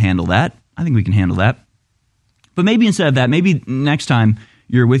can handle that. I think we can handle that. But maybe instead of that, maybe next time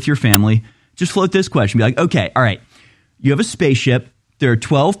you're with your family, just float this question. Be like, okay, all right, you have a spaceship. There are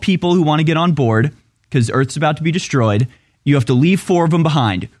 12 people who want to get on board because Earth's about to be destroyed. You have to leave 4 of them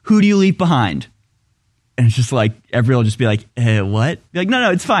behind. Who do you leave behind? And it's just like, everyone will just be like, what? Be like,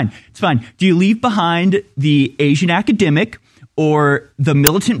 no, it's fine. It's fine. Do you leave behind the Asian academic or the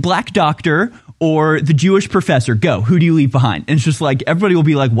militant black doctor or the Jewish professor? Go. Who do you leave behind? And it's just like, everybody will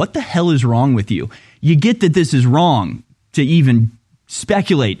be like, what the hell is wrong with you? You get that this is wrong to even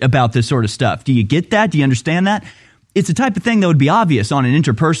speculate about this sort of stuff. Do you get that? Do you understand that? It's the type of thing that would be obvious on an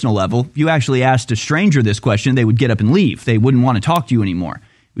interpersonal level. If you actually asked a stranger this question, they would get up and leave. They wouldn't want to talk to you anymore.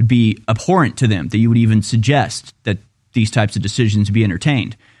 It would be abhorrent to them that you would even suggest that these types of decisions be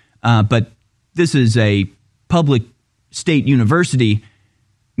entertained. But this is a public state university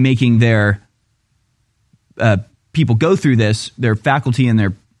making their people go through this, their faculty and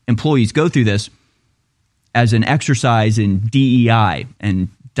their employees go through this as an exercise in DEI and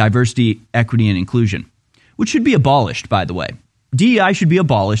diversity, equity, and inclusion, which should be abolished, by the way. DEI should be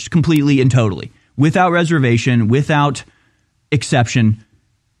abolished completely and totally, without reservation, without exception.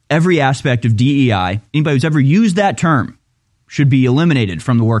 Every aspect of DEI, anybody who's ever used that term, should be eliminated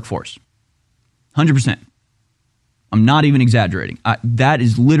from the workforce. 100%. I'm not even exaggerating. That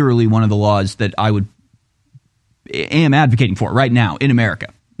is literally one of the laws that I am advocating for right now in America,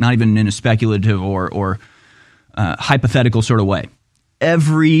 not even in a speculative or hypothetical sort of way.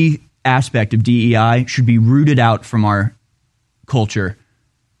 Every aspect of DEI should be rooted out from our culture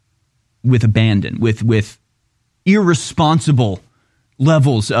with abandon, with irresponsible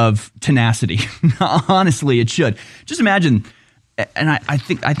levels of tenacity. Honestly, it should. Just imagine, and I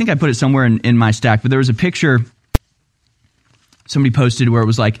think I put it somewhere in my stack, but there was a picture somebody posted where it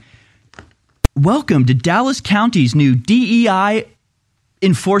was like, welcome to Dallas County's new DEI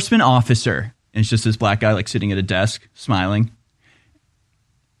enforcement officer. And it's just this black guy like sitting at a desk smiling.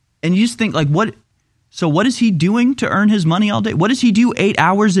 And you just think like, what is he doing to earn his money all day? What does he do 8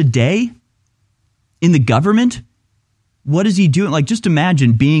 hours a day in the government? What is he doing? Like, just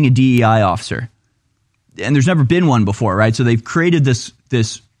imagine being a DEI officer. And there's never been one before, right? So they've created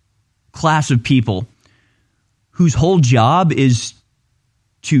this class of people whose whole job is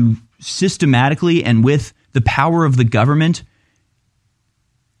to systematically and with the power of the government,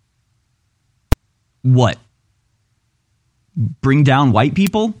 what? Bring down white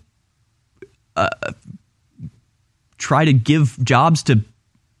people? Try to give jobs to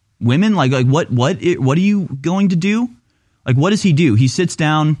women? Like what are you going to do? Like, what does he do? He sits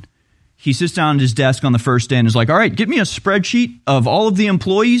down at his desk on the first day and is like, all right, get me a spreadsheet of all of the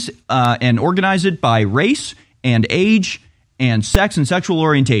employees and organize it by race and age and sex and sexual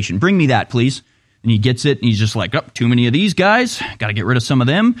orientation. Bring me that, please. And he gets it, and he's just like, oh, too many of these guys. Got to get rid of some of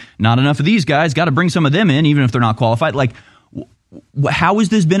them. Not enough of these guys. Got to bring some of them in, even if they're not qualified. Like, how is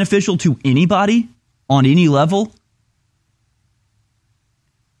this beneficial to anybody on any level?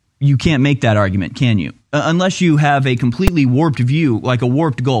 You can't make that argument, can you? Unless you have a completely warped view, like a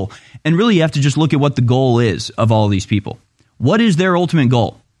warped goal. And really, you have to just look at what the goal is of all of these people. What is their ultimate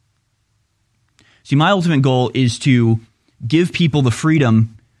goal? See, my ultimate goal is to give people the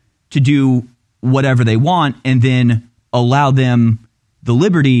freedom to do whatever they want and then allow them the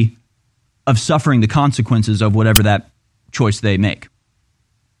liberty of suffering the consequences of whatever that choice they make.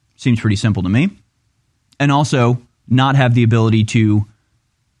 Seems pretty simple to me. And also not have the ability to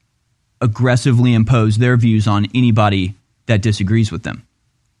aggressively impose their views on anybody that disagrees with them.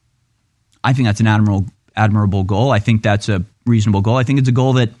 I think that's an admirable goal. I think that's a reasonable goal. I think it's a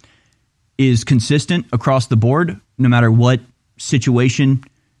goal that is consistent across the board, no matter what situation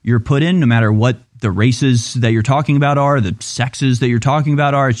you're put in, no matter what the races that you're talking about are, the sexes that you're talking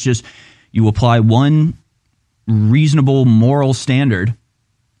about are. It's just you apply one reasonable moral standard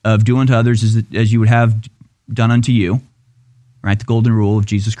of do unto others as you would have done unto you, right? The golden rule of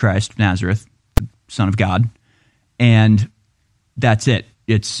Jesus Christ of Nazareth, the Son of God, and that's it.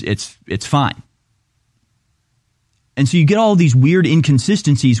 It's fine. And so you get all these weird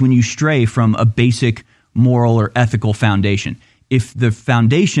inconsistencies when you stray from a basic moral or ethical foundation. If the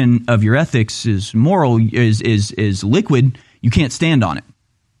foundation of your ethics is moral, is liquid, you can't stand on it,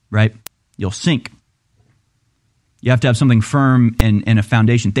 right? You'll sink. You have to have something firm and a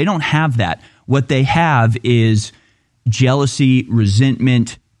foundation. They don't have that. What they have is jealousy,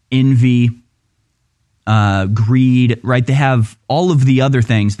 resentment, envy, greed, right? They have all of the other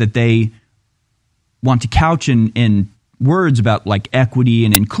things that they want to couch in words about like equity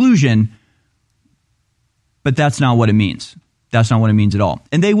and inclusion, but that's not what it means. That's not what it means at all.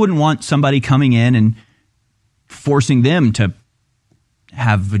 And they wouldn't want somebody coming in and forcing them to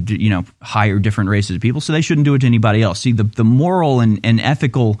have, hire different races of people, so they shouldn't do it to anybody else. See, the moral and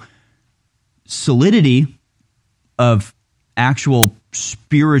ethical solidity of actual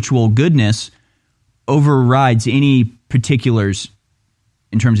spiritual goodness overrides any particulars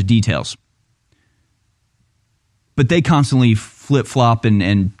in terms of details. But they constantly flip-flop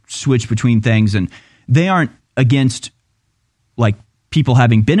and switch between things, and they aren't against like people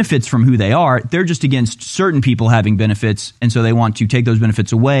having benefits from who they are. They're just against certain people having benefits, and so they want to take those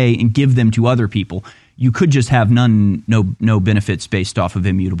benefits away and give them to other people. You could just have no benefits based off of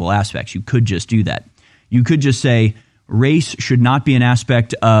immutable aspects. You could just do that. You could just say race should not be an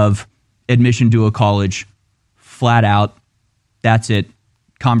aspect of admission to a college, flat out. That's it.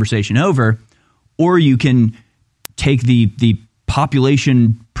 Conversation over. Or you can take the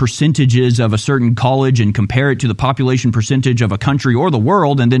population percentages of a certain college and compare it to the population percentage of a country or the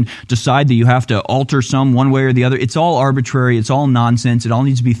world and then decide that you have to alter some one way or the other. It's all arbitrary. It's all nonsense. It all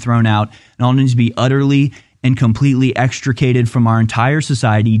needs to be thrown out. It all needs to be utterly and completely extricated from our entire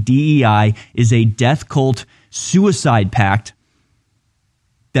society. DEI is a death cult suicide pact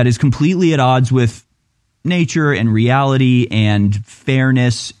that is completely at odds with nature and reality and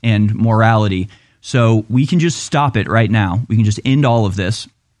fairness and morality. So we can just stop it right now. We can just end all of this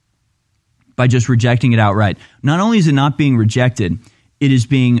by just rejecting it outright. Not only is it not being rejected, it is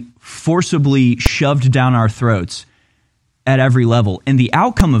being forcibly shoved down our throats at every level. And the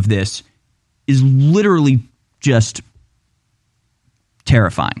outcome of this is literally just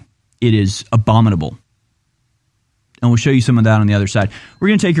terrifying. It is abominable. And we'll show you some of that on the other side. We're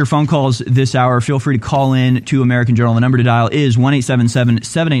going to take your phone calls this hour. Feel free to call in to American Journal. The number to dial is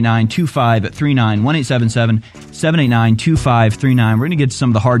 1-877-789-2539, 1-877-789-2539. We're going to get to some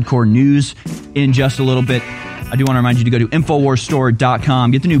of the hardcore news in just a little bit. I do want to remind you to go to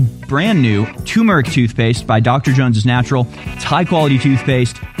InfoWarsStore.com. Get the brand new turmeric toothpaste by Dr. Jones's Natural. It's high-quality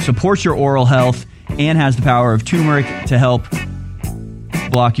toothpaste, supports your oral health, and has the power of turmeric to help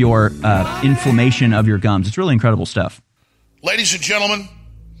block your inflammation of your gums. It's really incredible stuff. Ladies and gentlemen,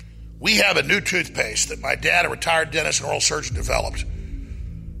 we have a new toothpaste that my dad, a retired dentist and oral surgeon, developed.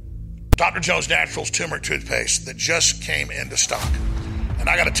 Dr. Jones Natural's turmeric toothpaste that just came into stock. And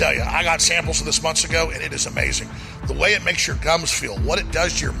I got to tell you, I got samples of this months ago, and it is amazing. The way it makes your gums feel, what it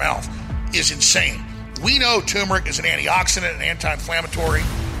does to your mouth is insane. We know turmeric is an antioxidant and anti-inflammatory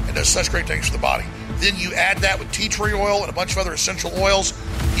and does such great things for the body. Then you add that with tea tree oil and a bunch of other essential oils.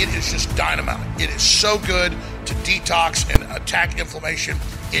 It is just dynamite. It is so good to detox and attack inflammation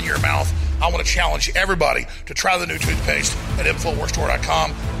in your mouth. I want to challenge everybody to try the new toothpaste at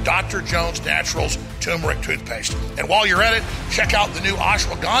InfoWarsStore.com, Dr. Jones Natural's turmeric toothpaste. And while you're at it, check out the new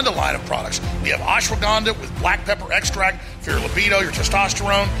ashwagandha line of products. We have ashwagandha with black pepper extract for your libido, your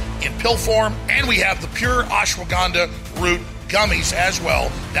testosterone in pill form, and we have the pure ashwagandha root gummies as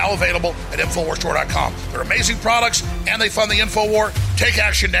well, now available at InfoWarsStore.com. They're amazing products, and they fund the InfoWar. Take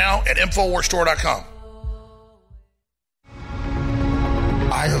action now at InfoWarsStore.com.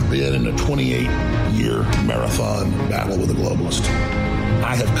 I have been in a 28-year marathon battle with a globalist.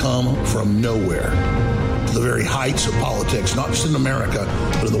 I have come from nowhere to the very heights of politics, not just in America,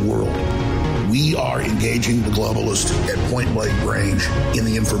 but in the world. We are engaging the globalist at point-blank range in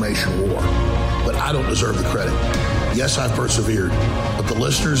the information war. But I don't deserve the credit. Yes, I've persevered, but the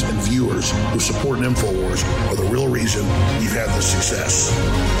listeners and viewers who support InfoWars are the real reason we've had this success.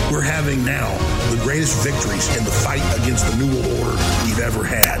 We're having now the greatest victories in the fight against the New World Order we've ever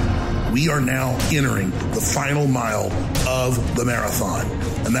had. We are now entering the final mile of the marathon.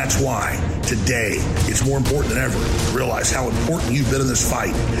 And that's why today it's more important than ever to realize how important you've been in this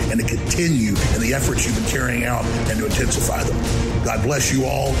fight and to continue in the efforts you've been carrying out and to intensify them. God bless you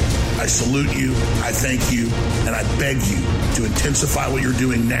all. I salute you. I thank you. And I beg you to intensify what you're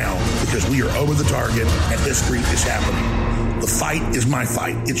doing now because we are over the target and history is happening. The fight is my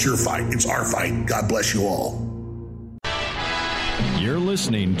fight. It's your fight. It's our fight. God bless you all. You're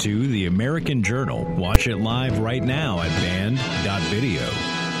listening to The American Journal. Watch it live right now at band.video.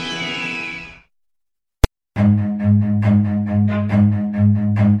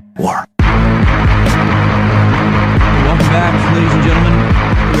 War. Welcome back, ladies and gentlemen.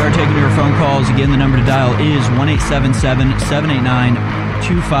 We are taking your phone calls. Again, the number to dial is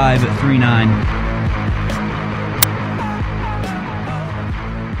 1-877-789-2539.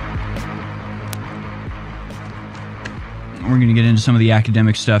 We're going to get into some of the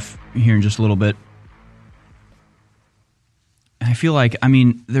academic stuff here in just a little bit. I feel like,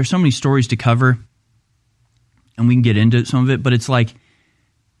 there's so many stories to cover, and we can get into some of it, but it's like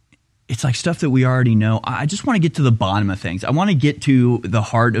stuff that we already know. I just want to get to the bottom of things. I want to get to the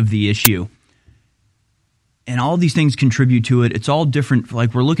heart of the issue. And all these things contribute to it. It's all different.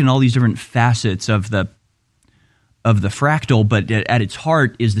 Like, we're looking at all these different facets of the fractal, but at its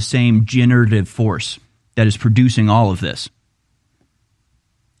heart is the same generative force that is producing all of this.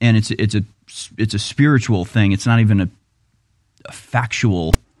 And it's a spiritual thing. It's not even a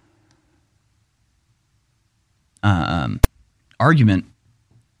factual argument.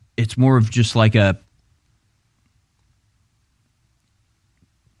 It's more of just like it's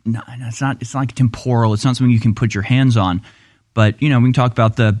not like temporal. It's not something you can put your hands on. But, we can talk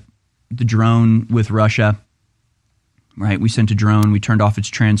about the drone with Russia, right? We sent a drone. We turned off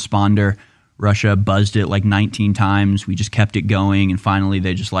its transponder. Russia buzzed it like 19 times. We just kept it going, and finally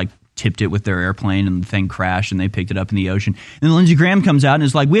they just tipped it with their airplane, and the thing crashed, and they picked it up in the ocean. And then Lindsey Graham comes out and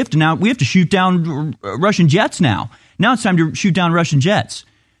is like, we have to shoot down Russian jets now. Now it's time to shoot down Russian jets. And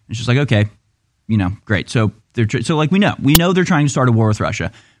it's just like, okay, great. So we know they're trying to start a war with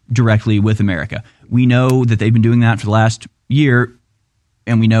Russia directly with America. We know that they've been doing that for the last year,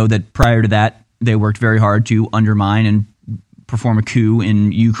 and we know that prior to that they worked very hard to undermine and perform a coup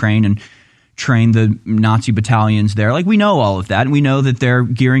in Ukraine and train the Nazi battalions there. Like, we know all of that, and we know that they're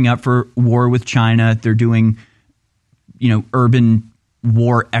gearing up for war with China. They're doing, urban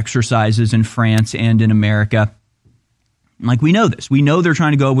war exercises in France and in America. Like, we know this. We know they're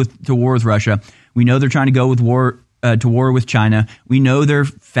trying to go to war with Russia. We know they're trying to go to war with China. We know they're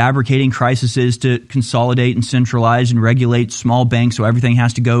fabricating crises to consolidate and centralize and regulate small banks, so everything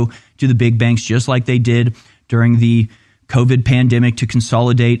has to go to the big banks, just like they did during the COVID pandemic to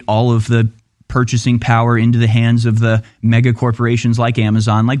consolidate all of the purchasing power into the hands of the mega corporations like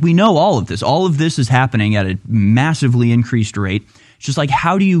Amazon. Like, we know all of this. All of this is happening at a massively increased rate. It's just like,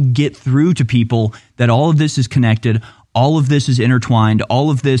 how do you get through to people that all of this is connected, all of this is intertwined, all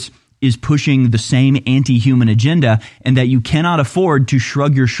of this is pushing the same anti-human agenda, and that you cannot afford to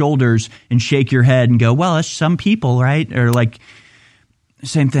shrug your shoulders and shake your head and go, well, that's some people, right? Or like,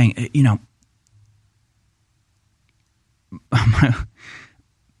 same thing,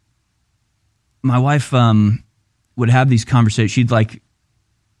 my wife would have these conversations. She'd like,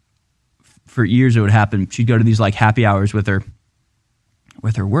 for years it would happen. She'd go to these like happy hours with her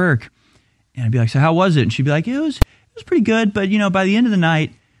work, and I'd be like, so how was it? And she'd be like, it was pretty good, but by the end of the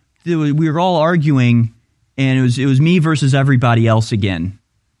night, we were all arguing, and it was me versus everybody else again.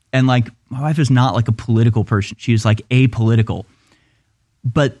 And like, my wife is not like a political person; she is like apolitical.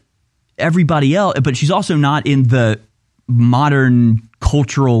 But everybody else, but she's also not in the modern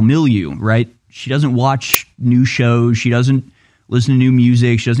cultural milieu, right? She doesn't watch new shows. She doesn't listen to new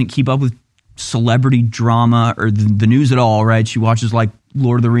music. She doesn't keep up with celebrity drama or the news at all, right? She watches like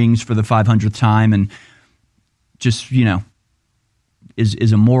Lord of the Rings for the 500th time, and just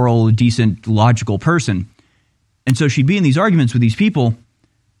is a moral, decent, logical person. And so she'd be in these arguments with these people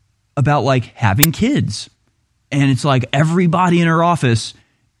about like having kids. And it's like everybody in her office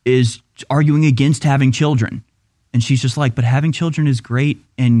is arguing against having children. And she's just like, but having children is great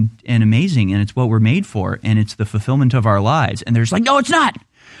and amazing, and it's what we're made for, and it's the fulfillment of our lives. And they're just like, no, it's not.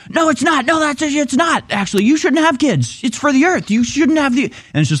 No, it's not. No, it's not. Actually, you shouldn't have kids. It's for the earth. You shouldn't have the...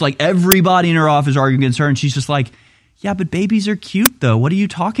 And it's just like everybody in her office arguing against her, and she's just like, yeah, but babies are cute, though. What are you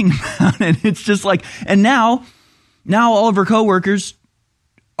talking about? And it's just like, and now all of her coworkers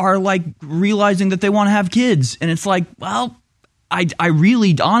are like realizing that they want to have kids. And it's like, well, I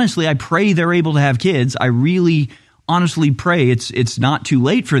really, honestly, I pray they're able to have kids. I really, honestly pray it's not too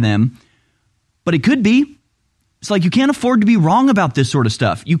late for them, but it could be. It's like, you can't afford to be wrong about this sort of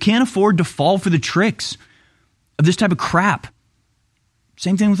stuff. You can't afford to fall for the tricks of this type of crap.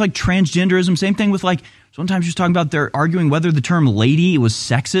 Same thing with like transgenderism. Same thing with like, sometimes she's talking about they're arguing whether the term lady was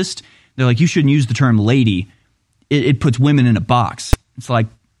sexist. They're like, you shouldn't use the term lady. It puts women in a box. It's like,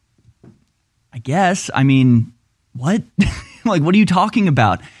 I guess. I mean, what? Like, what are you talking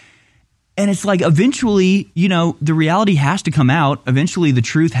about? And it's like, eventually, the reality has to come out. Eventually, the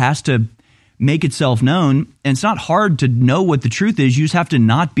truth has to make itself known. And it's not hard to know what the truth is. You just have to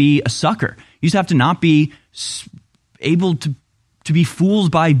not be a sucker. You just have to not be able to be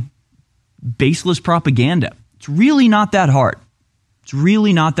fooled by baseless propaganda. It's really not that hard. It's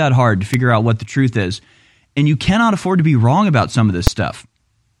really not that hard to figure out what the truth is. And you cannot afford to be wrong about some of this stuff.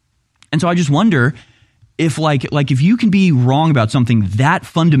 And so I just wonder if like if you can be wrong about something that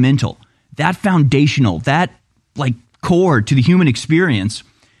fundamental, that foundational, that like core to the human experience,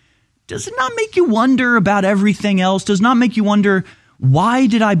 does it not make you wonder about everything else? Does it not make you wonder, why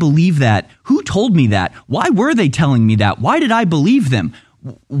did I believe that? Who told me that? Why were they telling me that? Why did I believe them?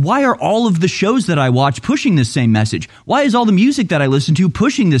 Why are all of the shows that I watch pushing this same message? Why is all the music that I listen to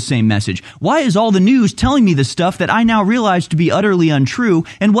pushing this same message? Why is all the news telling me the stuff that I now realize to be utterly untrue?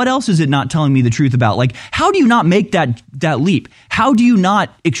 And what else is it not telling me the truth about? Like, how do you not make that leap? How do you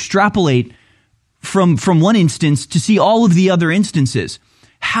not extrapolate from one instance to see all of the other instances?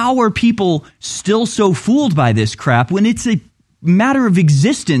 How are people still so fooled by this crap when it's a matter of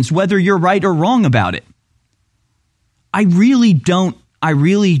existence whether you're right or wrong about it? I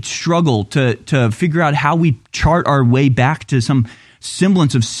really struggle to figure out how we chart our way back to some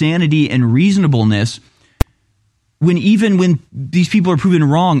semblance of sanity and reasonableness when these people are proven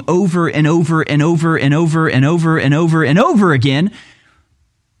wrong over and over and over and over and over and over and over again,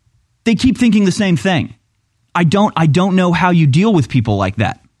 they keep thinking the same thing. I don't know how you deal with people like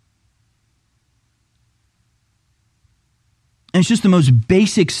that. And it's just the most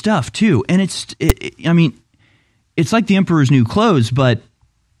basic stuff too. And it's like the emperor's new clothes, but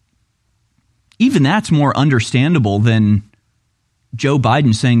even that's more understandable than Joe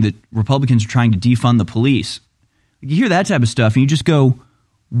Biden saying that Republicans are trying to defund the police. You hear that type of stuff and you just go,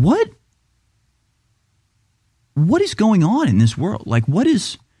 what is going on in this world? Like, what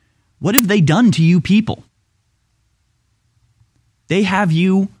have they done to you people? They have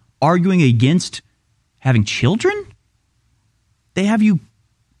you arguing against having children? They have you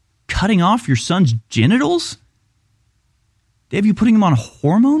cutting off your son's genitals? They have you putting him on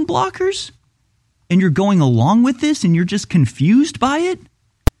hormone blockers? And you're going along with this and you're just confused by it?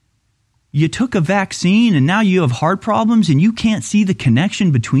 You took a vaccine and now you have heart problems and you can't see the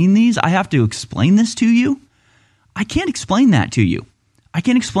connection between these? I have to explain this to you? I can't explain that to you. I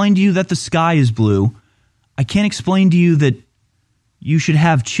can't explain to you that the sky is blue. I can't explain to you that you should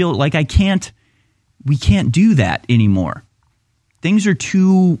have children. Like, we can't do that anymore. Things are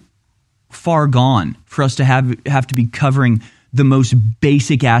too far gone for us to have to be covering the most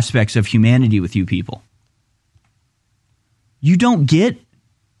basic aspects of humanity with you people. You don't get,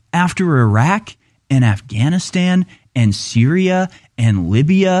 after Iraq and Afghanistan and Syria and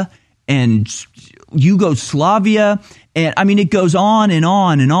Libya and Yugoslavia, and I mean, it goes on and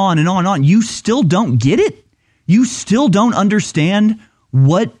on and on and on and on. You still don't get it? You still don't understand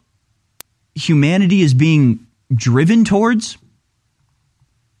what humanity is being driven towards?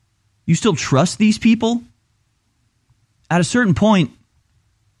 You still trust these people? At a certain point,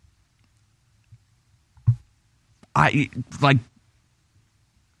 I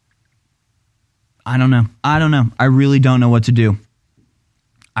don't know. I really don't know what to do.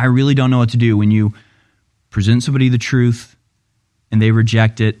 I really don't know what to do when you present somebody the truth and they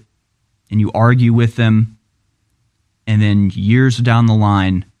reject it and you argue with them and then years down the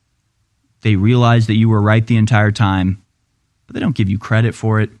line they realize that you were right the entire time, but they don't give you credit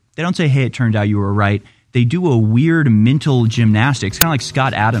for it. They don't say, hey, it turned out you were right. They do a weird mental gymnastics, kind of like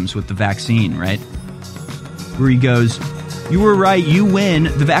Scott Adams with the vaccine, right? Where he goes, you were right, you win,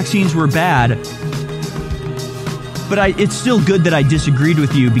 the vaccines were bad, but it's still good that I disagreed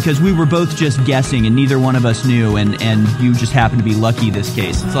with you because we were both just guessing and neither one of us knew, and you just happened to be lucky this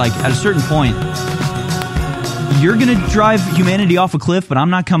case. It's like, at a certain point, you're going to drive humanity off a cliff, but I'm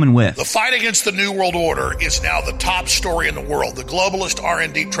not coming with. The fight against the New World Order is now the top story in the world. The globalists are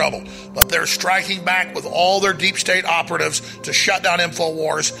in deep trouble, but they're striking back with all their deep state operatives to shut down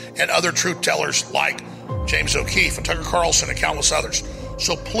InfoWars and other truth tellers like James O'Keefe and Tucker Carlson and countless others.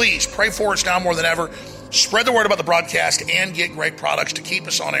 So please pray for us now more than ever. Spread the word about the broadcast and get great products to keep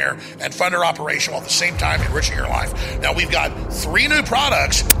us on air and fund our operation while at the same time enriching your life. Now, we've got 3 new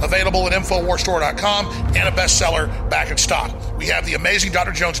products available at InfoWarsStore.com and a bestseller back in stock. We have the amazing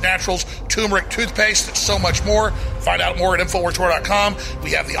Dr. Jones Naturals turmeric toothpaste and so much more. Find out more at InfoWarsStore.com.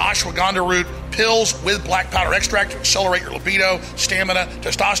 We have the ashwagandha root pills with black powder extract to accelerate your libido, stamina,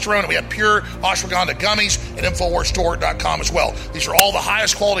 testosterone. And we have pure ashwagandha gummies at InfoWarsStore.com as well. These are all the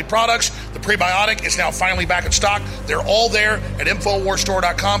highest quality products. The prebiotic is now finally back in stock. They're all there at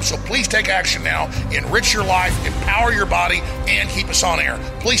InfoWarsStore.com. So please take action now. Enrich your life, empower your body, and keep us on air.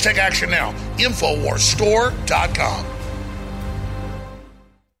 Please take action now. InfoWarsStore.com.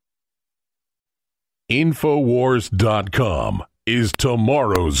 Infowars.com is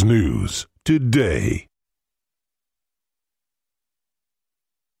tomorrow's news today.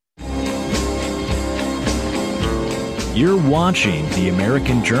 You're watching The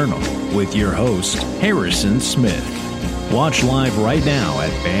American Journal with your host, Harrison Smith. Watch live right now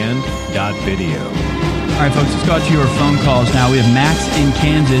at band.video. All right, folks, let's go out to your phone calls now. We have Max in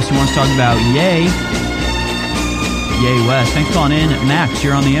Kansas who wants to talk about Yay West. Thanks for calling in. Max,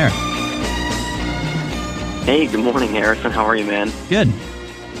 you're on the air. Hey, good morning, Harrison. How are you, man? Good.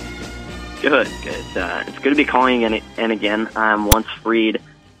 Good. It's good to be calling in again. I'm once freed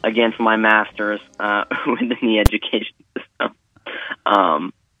again from my master's within the education system.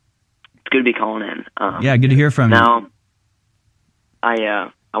 It's good to be calling in. Yeah, good to hear from you. Now,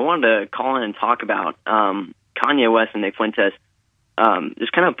 I wanted to call in and talk about Kanye West and Nick Fuentes.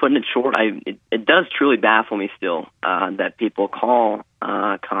 Just kind of putting it short, it does truly baffle me still that people call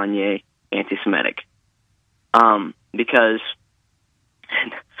Kanye anti-Semitic. Because,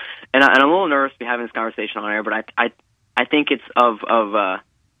 and I'm a little nervous to be having this conversation on air, but I think it's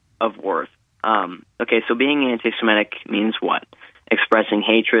of worth. Okay, so being anti-Semitic means what? Expressing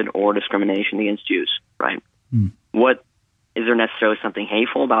hatred or discrimination against Jews, right? What is there necessarily something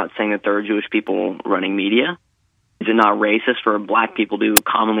hateful about saying that there are Jewish people running media? Is it not racist for black people to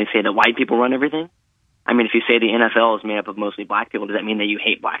commonly say that white people run everything? I mean, if you say the NFL is made up of mostly black people, does that mean that you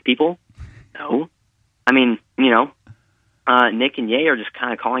hate black people? No. I mean, Nick and Ye are just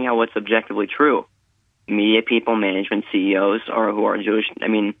kind of calling out what's objectively true. Media people, management, CEOs, who are Jewish. I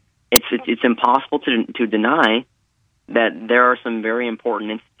mean, it's impossible to deny that there are some very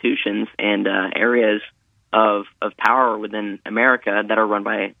important institutions and areas of power within America that are run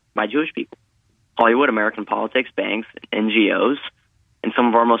by Jewish people. Hollywood, American politics, banks, NGOs, and some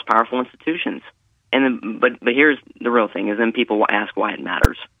of our most powerful institutions. And then, but here's the real thing: is then people ask why it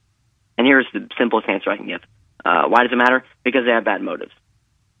matters. And here's the simplest answer I can give. Why does it matter? Because they have bad motives.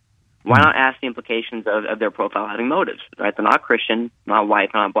 Why not ask the implications of their profile having motives, right? They're not Christian, not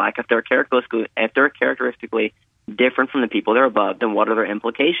white, not black. If they're characteristically different from the people they're above, then what are their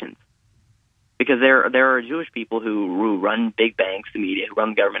implications? Because there are Jewish people who run big banks, the media, who run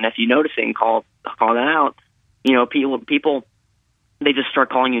the government. And if you notice it and call that out, people, they just start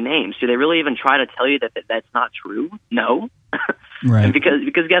calling you names. Do they really even try to tell you that that's not true? No. Right.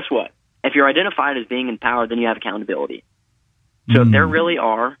 because guess what? If you're identified as being in power, then you have accountability. So if there really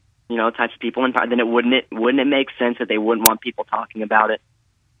are, types of people in power, then wouldn't it make sense that they wouldn't want people talking about it?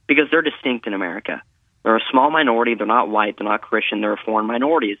 Because they're distinct in America. They're a small minority. They're not white. They're not Christian. They're a foreign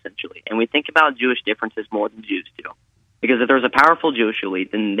minority, essentially. And we think about Jewish differences more than Jews do. Because if there's a powerful Jewish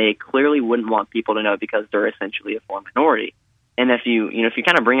elite, then they clearly wouldn't want people to know because they're essentially a foreign minority. And if you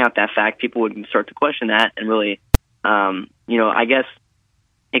kind of bring out that fact, people would start to question that. And really, I guess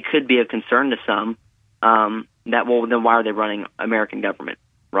it could be of concern to some that, well, then why are they running American government,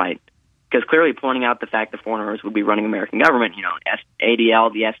 right? Because clearly pointing out the fact that foreigners would be running American government,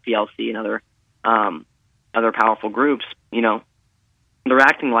 ADL, the SPLC, and other powerful groups, they're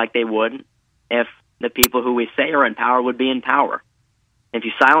acting like they would if the people who we say are in power would be in power. If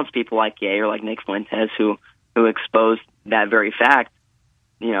you silence people like Ye or like Nick Fuentes who exposed that very fact,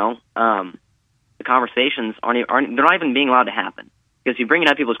 the conversations they're not even being allowed to happen. Because you bring it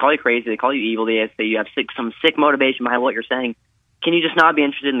up, people call you crazy, they call you evil, they say you have some sick motivation behind what you're saying. Can you just not be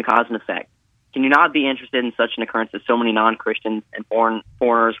interested in the cause and effect? Can you not be interested in such an occurrence that so many non-Christians and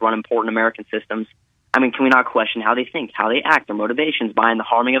foreigners run important American systems? I mean, can we not question how they think, how they act, their motivations behind the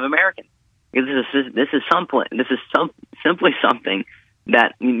harming of Americans? Because this is simply something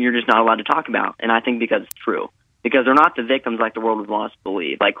that you're just not allowed to talk about. And I think because it's true. Because they're not the victims like the world would want us to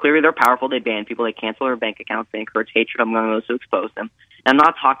believe. Like, clearly they're powerful, they ban people, they cancel their bank accounts, they encourage hatred among those who expose them. And I'm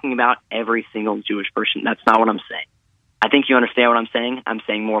not talking about every single Jewish person. That's not what I'm saying. I think you understand what I'm saying. I'm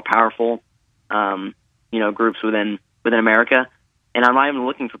saying more powerful, groups within America. And I'm not even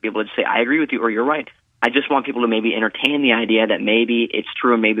looking for people to say, I agree with you or you're right. I just want people to maybe entertain the idea that maybe it's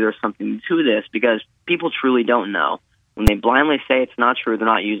true and maybe there's something to this, because people truly don't know. When they blindly say it's not true, they're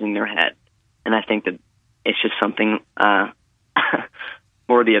not using their head. And I think that it's just something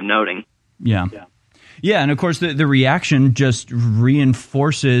worthy of noting. Yeah, and of course the reaction just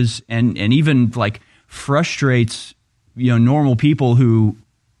reinforces and even like frustrates normal people who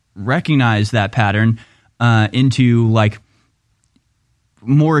recognize that pattern into like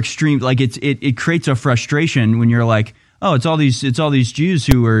more extreme. Like it creates a frustration when you're like, oh, it's all these Jews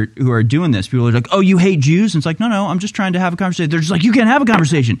who are doing this. People are like, oh, you hate Jews? And it's like, no, I'm just trying to have a conversation. They're just like, you can't have a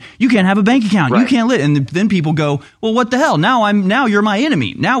conversation. You can't have a bank account. Right. You can't live. And then people go, well, what the hell? Now you're my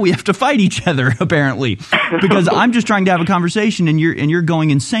enemy. Now we have to fight each other, apparently, because I'm just trying to have a conversation and you're going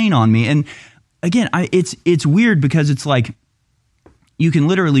insane on me. And again, it's weird because it's like you can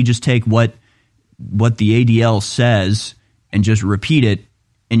literally just take what the ADL says and just repeat it,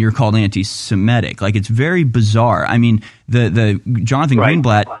 and you're called anti-Semitic. Like, it's very bizarre. I mean, the Jonathan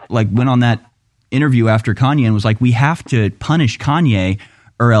Greenblatt went on that interview after Kanye and was like, we have to punish Kanye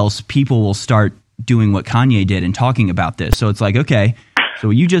or else people will start doing what Kanye did and talking about this. So it's like, okay, so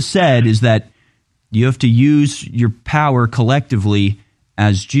what you just said is that you have to use your power collectively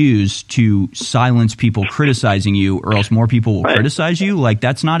as Jews to silence people criticizing you, or else more people will criticize you. Like,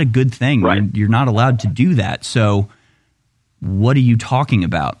 that's not a good thing. Right. You're not allowed to do that. So what are you talking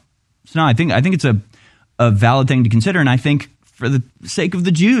about? So no, I think it's a valid thing to consider, and I think for the sake of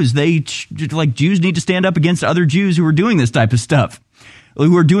the Jews, Jews need to stand up against other Jews who are doing this type of stuff,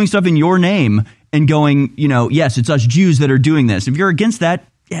 who are doing stuff in your name and going, yes, it's us Jews that are doing this. If you're against that,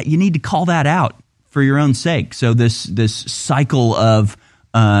 yeah, you need to call that out for your own sake. So this cycle of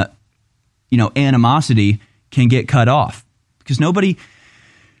animosity can get cut off, because nobody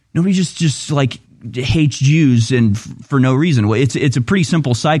just like hates Jews and for no reason. Well, it's a pretty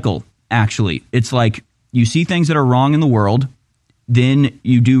simple cycle, actually. It's like you see things that are wrong in the world, then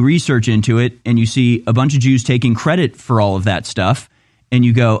you do research into it, and you see a bunch of Jews taking credit for all of that stuff, and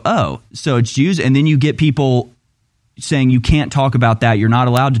you go, oh, so it's Jews? And then you get people saying you can't talk about that, you're not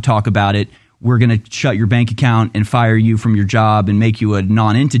allowed to talk about it, we're going to shut your bank account and fire you from your job and make you a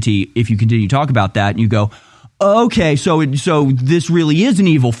non-entity if you continue to talk about that. And you go, okay, so this really is an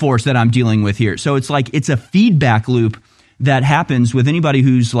evil force that I'm dealing with here. So it's like it's a feedback loop that happens with anybody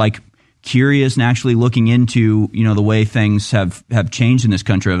who's like curious and actually looking into the way things have changed in this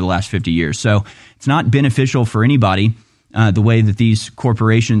country over the last 50 years. So it's not beneficial for anybody the way that these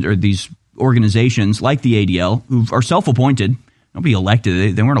corporations or these organizations like the ADL, who are self-appointed, don't be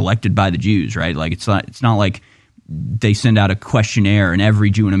elected. They weren't elected by the Jews, right? Like it's not like they send out a questionnaire and every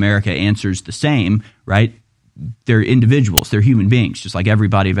Jew in America answers the same, right? They're individuals. They're human beings, just like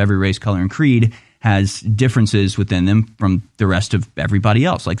everybody of every race, color, and creed has differences within them from the rest of everybody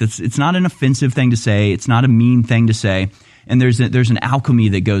else. Like it's not an offensive thing to say. It's not a mean thing to say. And there's an alchemy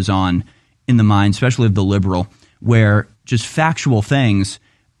that goes on in the mind, especially of the liberal, where just factual things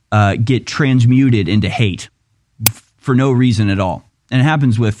get transmuted into hate for no reason at all. And it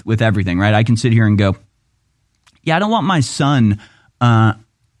happens with everything, right? I can sit here and go, yeah, I don't want my son, I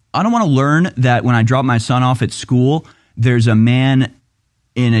don't want to learn that when I drop my son off at school, there's a man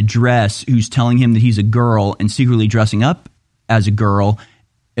in a dress who's telling him that he's a girl and secretly dressing up as a girl,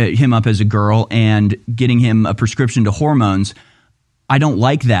 him up as a girl, and getting him a prescription to hormones. I don't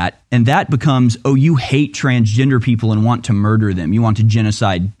like that. And that becomes, oh, you hate transgender people and want to murder them. You want to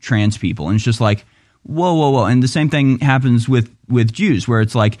genocide trans people. And it's just like, whoa. And the same thing happens with Jews, where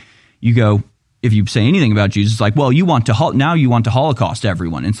it's like, you go, if you say anything about Jews, it's like, well, you want to Holocaust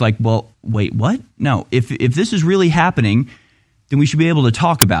everyone. And it's like, well, wait, what? No, if this is really happening, then we should be able to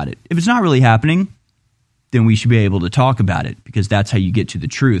talk about it. If it's not really happening, then we should be able to talk about it, because that's how you get to the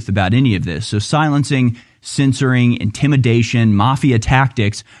truth about any of this. So silencing, censoring, intimidation, mafia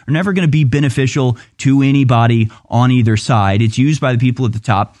tactics are never going to be beneficial to anybody on either side. It's used by the people at the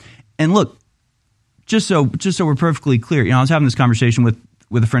top. And look, just so we're perfectly clear, I was having this conversation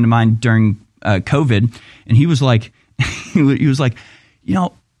with a friend of mine during COVID, and he was like,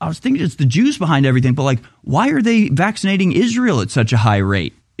 I was thinking it's the Jews behind everything, but like, why are they vaccinating Israel at such a high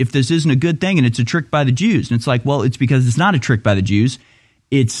rate if this isn't a good thing and it's a trick by the Jews? And it's like, well, it's because it's not a trick by the Jews.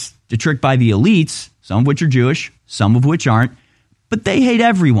 It's a trick by the elites, some of which are Jewish, some of which aren't, but they hate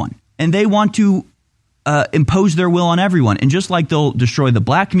everyone and they want to impose their will on everyone. And just like they'll destroy the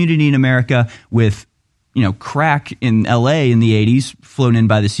black community in America with, crack in LA in the 80s flown in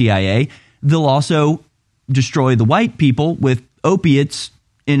by the CIA, they'll also destroy the white people with opiates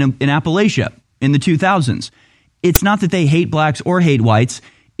in Appalachia in the 2000s. It's not that they hate blacks or hate whites.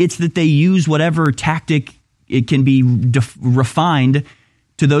 It's that they use whatever tactic it can be refined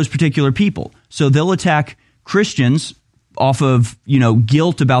to those particular people. So they'll attack Christians off of,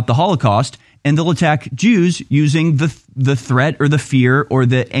 guilt about the Holocaust, and they'll attack Jews using the threat or the fear or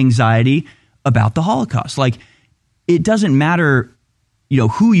the anxiety about the Holocaust. Like, it doesn't matter,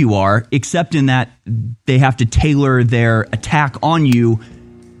 who you are, except in that they have to tailor their attack on you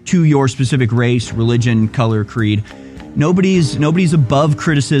to your specific race, religion, color, creed. Nobody's above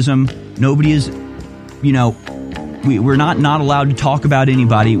criticism. Nobody is, we're not allowed to talk about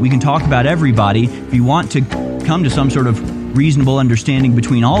anybody. We can talk about everybody. If you want to come to some sort of reasonable understanding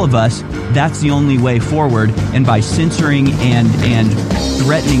between all of us, that's the only way forward. And by censoring and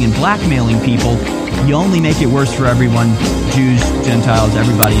threatening and blackmailing people, you only make it worse for everyone, Jews, Gentiles,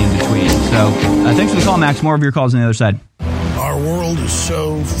 everybody in between. So thanks for the call, Max. More of your calls on the other side. Our world is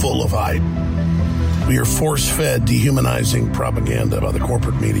so full of hype. We are force-fed, dehumanizing propaganda by the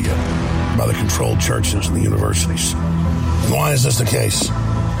corporate media, by the controlled churches and the universities. And why is this the case?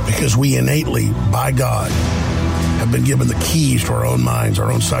 Because we innately, by God, have been given the keys to our own minds,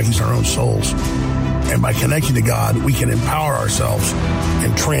 our own psyches, our own souls. And by connecting to God, we can empower ourselves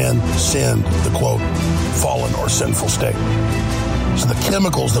and transcend the, quote, fallen or sinful state. So the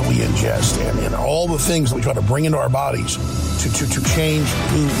chemicals that we ingest and all the things that we try to bring into our bodies to change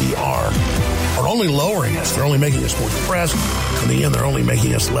who we are only lowering us. They're only making us more depressed. In the end, they're only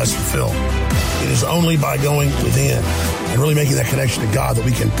making us less fulfilled. It is only by going within and really making that connection to God that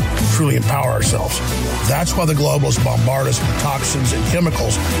we can truly empower ourselves. That's why the globalists bombard us with toxins and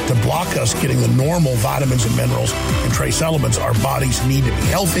chemicals to block us getting the normal vitamins and minerals and trace elements our bodies need to be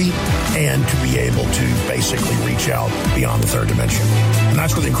healthy and to be able to basically reach out beyond the third dimension. And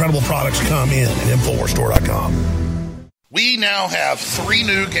that's where the incredible products come in at InfoWarsStore.com. We now have 3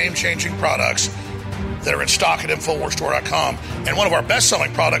 new game-changing products that are in stock at InfoWarsStore.com. And one of our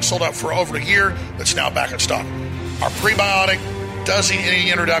best-selling products sold out for over a year that's now back in stock. Our prebiotic doesn't need any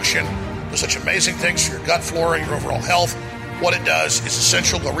introduction. Does such amazing things for your gut flora, your overall health. What it does is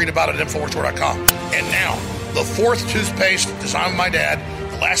essential. Go read about it at InfoWarsStore.com. And now, the 4th toothpaste designed by my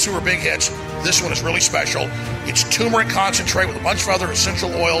dad. The last 2 were big hits. This one is really special. It's turmeric concentrate with a bunch of other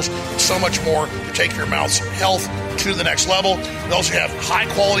essential oils and so much more to take your mouth's health to the next level. We also have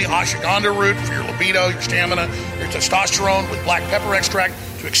high-quality ashwagandha root for your libido, your stamina, your testosterone with black pepper extract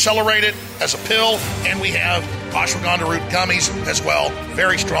to accelerate it as a pill. And we have ashwagandha root gummies as well.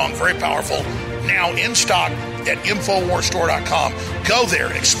 Very strong, very powerful. Now in stock at InfoWarsStore.com. Go there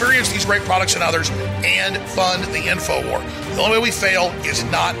and experience these great products and others and fund the InfoWar. The only way we fail is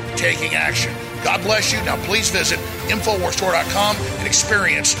not taking action. God bless you. Now please visit InfoWarsStore.com and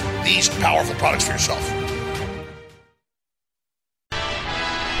experience these powerful products for yourself.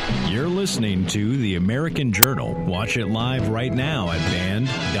 listening to The American Journal. Watch it live right now at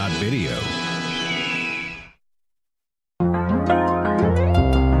band.video.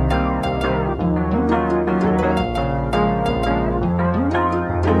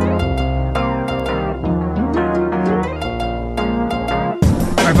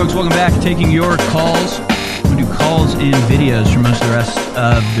 All right, folks, welcome back. Taking your calls. We do calls and videos for most of the rest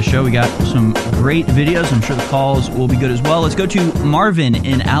of the show. We got some great videos. I'm sure the calls will be good as well. Let's go to Marvin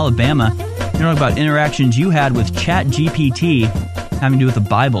in Alabama. You're talking about interactions you had with ChatGPT having to do with the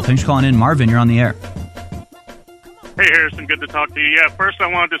Bible. Thanks for calling in, Marvin. You're on the air. Hey, Harrison. Good to talk to you. Yeah, first I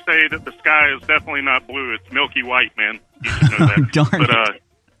wanted to say that the sky is definitely not blue. It's milky white, man. You should know that. Darn it.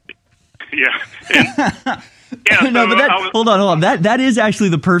 Yeah. And, yeah. No, so but hold on. That is actually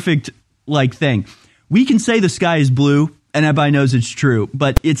the perfect thing. We can say the sky is blue, and everybody knows it's true.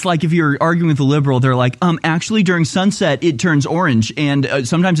 But it's like if you're arguing with a liberal, they're like, actually during sunset it turns orange, and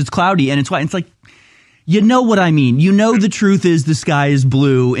sometimes it's cloudy and it's white. It's like, you know what I mean. You know the truth is the sky is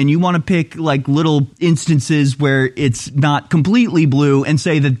blue, and you want to pick like little instances where it's not completely blue and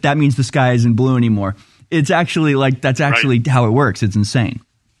say that means the sky isn't blue anymore. It's actually like that's actually right. How it works. It's insane.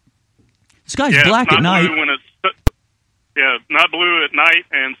 The sky's black at night. Not blue at night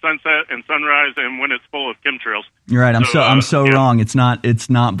and sunset and sunrise and when it's full of chemtrails. You're right. I'm so wrong. It's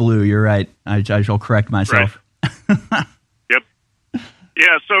not blue. You're right. I shall correct myself. Right. Yep.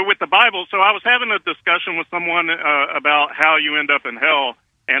 Yeah. So with the Bible, I was having a discussion with someone about how you end up in hell,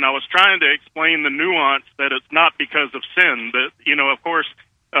 and I was trying to explain the nuance that it's not because of sin. That of course,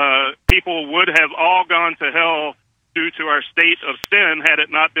 people would have all gone to hell due to our state of sin had it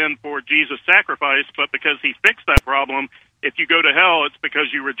not been for Jesus' sacrifice, but because he fixed that problem. If you go to hell, it's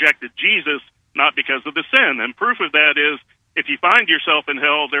because you rejected Jesus, not because of the sin. And proof of that is if you find yourself in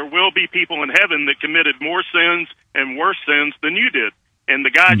hell, there will be people in heaven that committed more sins and worse sins than you did. And the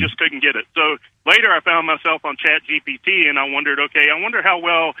guy just couldn't get it. So later I found myself on ChatGPT, and I wondered, I wonder how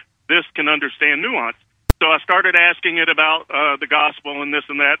well this can understand nuance. So I started asking it about the gospel and this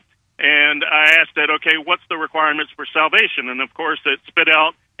and that. And I asked it, what's the requirements for salvation? And, of course, it spit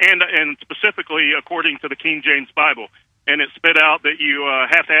out, and specifically according to the King James Bible, and it spit out that you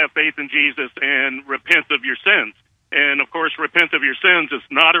have to have faith in Jesus and repent of your sins. And, of course, repent of your sins is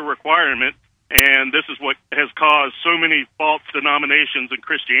not a requirement, and this is what has caused so many false denominations in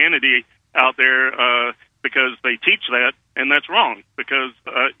Christianity out there because they teach that, and that's wrong because,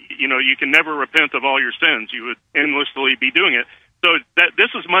 you can never repent of all your sins. You would endlessly be doing it. So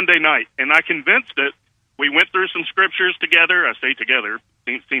this is Monday night, and I convinced it. We went through some scriptures together. I say together.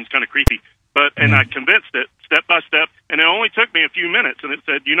 Seems kind of creepy. And I convinced it step by step, and it only took me a few minutes. And it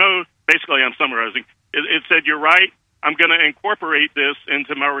said, basically I'm summarizing. It said, you're right. I'm going to incorporate this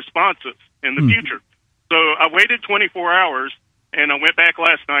into my responses in the future. So I waited 24 hours, and I went back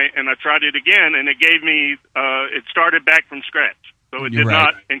last night, and I tried it again, and it gave me, it started back from scratch. So it did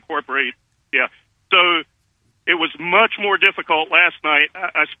not incorporate. Yeah. So it was much more difficult last night.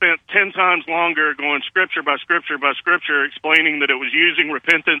 I spent 10 times longer going scripture by scripture by scripture, explaining that it was using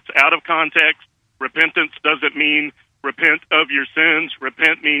repentance out of context. Repentance doesn't mean repent of your sins.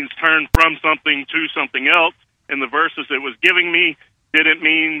 Repent means turn from something to something else. And the verses it was giving me didn't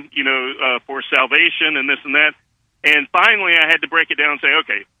mean, for salvation and this and that. And finally, I had to break it down and say,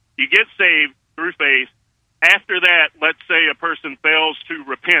 you get saved through faith. After that, let's say a person fails to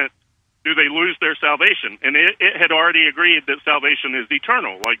repent. Do they lose their salvation? And it had already agreed that salvation is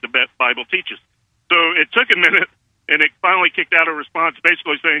eternal, like the Bible teaches. So it took a minute, and it finally kicked out a response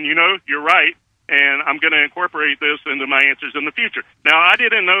basically saying, you're right, and I'm going to incorporate this into my answers in the future. Now, I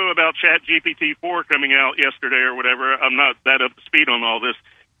didn't know about ChatGPT-4 coming out yesterday or whatever. I'm not that up to speed on all this.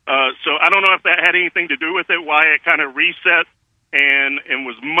 So I don't know if that had anything to do with it, why it kind of reset and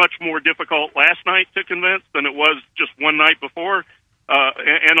was much more difficult last night to convince than it was just one night before.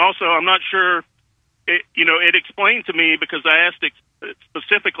 And also, I'm not sure, it explained to me because I asked it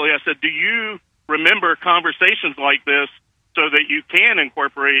specifically, I said, do you remember conversations like this so that you can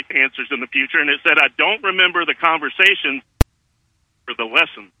incorporate answers in the future? And it said, I don't remember the conversations for the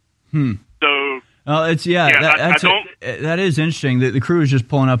lesson. So, that is interesting. The crew is just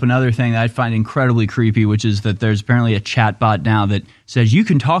pulling up another thing that I find incredibly creepy, which is that there's apparently a chat bot now that says you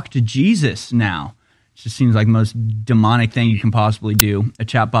can talk to Jesus now. It just seems like the most demonic thing you can possibly do. A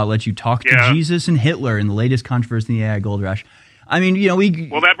chatbot lets you talk to Jesus and Hitler in the latest controversy in the AI gold rush. I mean,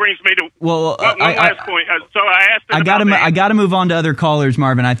 Well, that brings me to one last point. So I asked. I got to move on to other callers,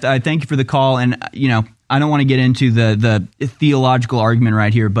 Marvin. I thank you for the call, and I don't want to get into the theological argument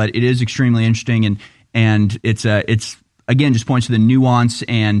right here, but it is extremely interesting, and it's again just points to the nuance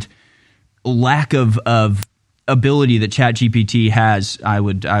and lack of ability that ChatGPT has, I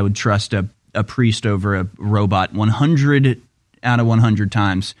would trust a priest over a robot 100 out of 100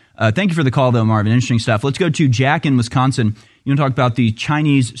 times. Thank you for the call, though, Marvin. Interesting stuff. Let's go to Jack in Wisconsin. You want to talk about the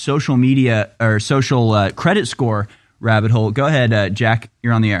Chinese social media or social credit score rabbit hole. Go ahead, Jack.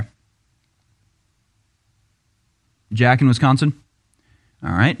 You're on the air. Jack in Wisconsin.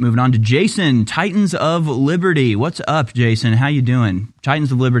 All right, moving on to Jason, Titans of Liberty. What's up, Jason? How you doing?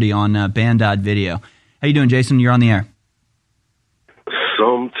 Titans of Liberty on Band.video. How you doing, Jason? You're on the air.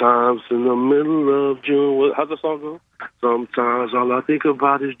 Sometimes in the middle of June. How's the song go? Sometimes all I think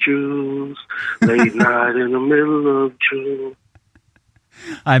about is Jews. Late night in the middle of June.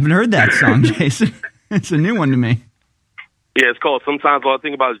 I haven't heard that song, Jason. It's a new one to me. Yeah, it's called Sometimes All I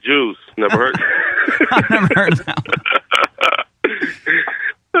Think About Is Jews. Never heard? I've never heard of that one.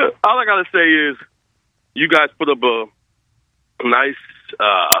 All I got to say is you guys put up a nice,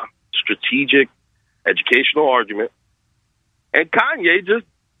 strategic, educational argument, and Kanye just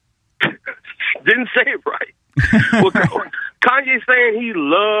didn't say it right. Well, Kanye saying he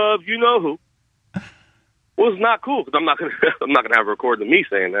loved you-know-who was not cool, because I'm not gonna have a recording of me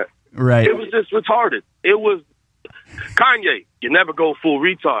saying that. Right. It was just retarded. It was, Kanye, you never go full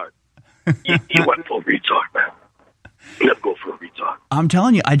retard. You went full retard, man. You never go full retard. I'm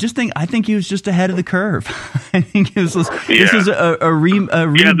telling you, I think he was just ahead of the curve. I think this was a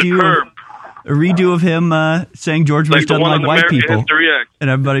redo of him saying George Bush doesn't like white people, and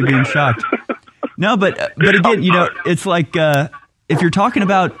everybody being shocked. No, but again, it's like if you're talking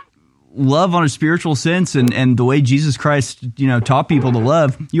about love on a spiritual sense and the way Jesus Christ, taught people to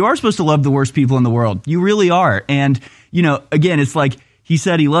love, you are supposed to love the worst people in the world. You really are. And, again, it's like he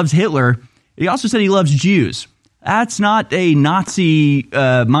said he loves Hitler. He also said he loves Jews. That's not a Nazi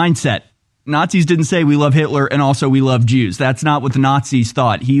mindset. Nazis didn't say we love Hitler and also we love Jews. That's not what the Nazis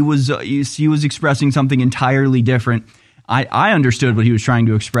thought. He was expressing something entirely different. I understood what he was trying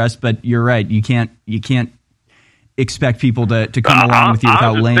to express, but you're right. You can't expect people to come along with you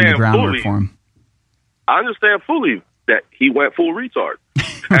without laying the groundwork for him. I understand fully that he went full retard,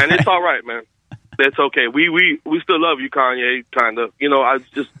 and it's all right, man. It's okay. We still love you, Kanye. Kind of.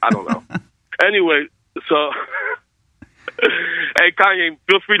 I don't know. Anyway, so hey, Kanye,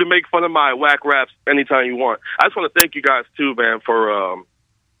 feel free to make fun of my whack raps anytime you want. I just want to thank you guys too, man, for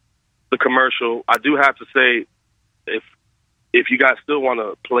the commercial. I do have to say, if you guys still want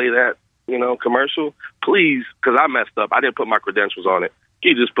to play that, commercial, please, because I messed up. I didn't put my credentials on it.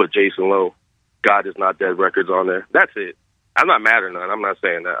 You just put Jason Lowe, God Is Not Dead Records on there. That's it. I'm not mad or none. I'm not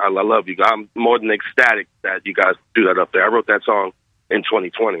saying that. I love you guys. I'm more than ecstatic that you guys do that up there. I wrote that song in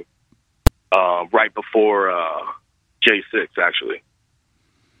 2020, right before J6, actually.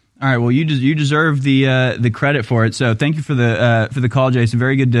 All right. Well, you deserve the credit for it. So thank you for the call, Jason.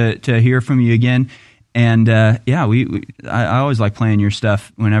 Very good to hear from you again. And I always like playing your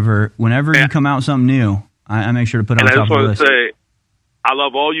stuff whenever you come out with something new. I make sure to put it on top of the list. I just want to say, I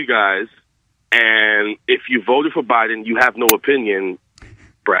love all you guys. And if you voted for Biden, you have no opinion.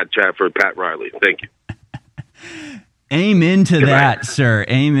 Brad Chadford, Pat Riley. Thank you. Amen to that, sir.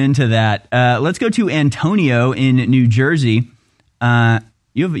 Amen to that. Let's go to Antonio in New Jersey.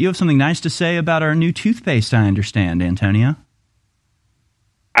 You have something nice to say about our new toothpaste, I understand, Antonio.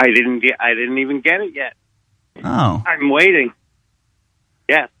 I didn't even get it yet. Oh, I'm waiting.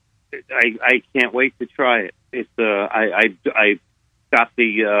 Yes, I can't wait to try it. It's I got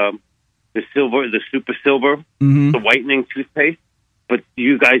the silver, the super silver, the whitening toothpaste, but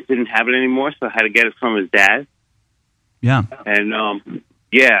you guys didn't have it anymore, so I had to get it from his dad. Yeah, and and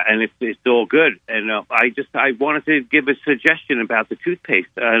it's all good. And I wanted to give a suggestion about the toothpaste.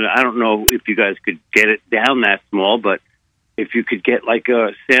 I don't know if you guys could get it down that small, but if you could get like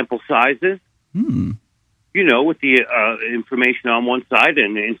sample sizes, with the information on one side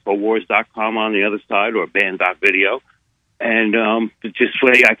and Infowars.com on the other side, or Band.video, and just so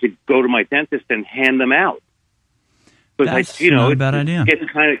I could go to my dentist and hand them out. That's not a bad idea.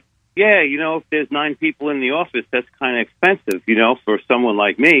 It's kind of, if there's 9 people in the office, that's kind of expensive, for someone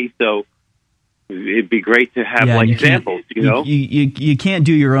like me. So it'd be great to have samples. You can't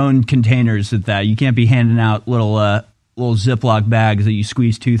do your own containers with that. You can't be handing out little Ziploc bags that you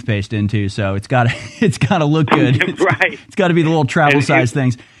squeeze toothpaste into. So it's got to look good. Right. It's got to be the little travel size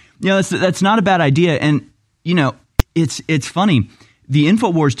things. That's not a bad idea. And it's funny. The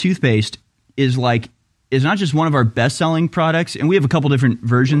InfoWars toothpaste is not just one of our best selling products, and we have a couple different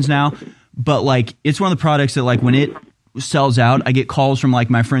versions now. But it's one of the products that when it sells out, I get calls from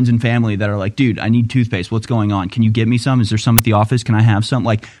my friends and family that are like, dude, I need toothpaste. What's going on? Can you get me some? Is there some at the office? Can I have some?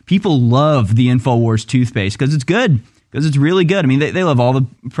 People love the InfoWars toothpaste because it's good. because it's really good. I mean, they love all the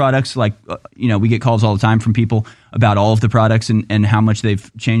products. Like, we get calls all the time from people about all of the products and how much they've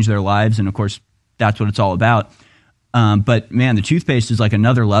changed their lives. And of course, that's what it's all about. But man, the toothpaste is like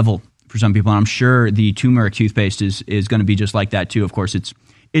another level for some people. And I'm sure the turmeric toothpaste is going to be just like that too. Of course,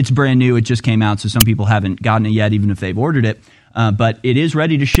 it's brand new. It just came out. So some people haven't gotten it yet, even if they've ordered it. But it is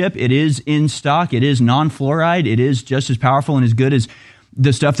ready to ship. It is in stock. It is non-fluoride. It is just as powerful and as good as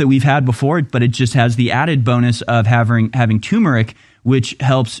the stuff that we've had before, but it just has the added bonus of having turmeric, which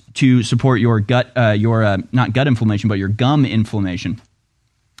helps to support your gut, not gut inflammation, but your gum inflammation.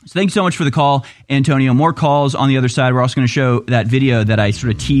 So thanks so much for the call, Antonio. More calls on the other side. We're also going to show that video that I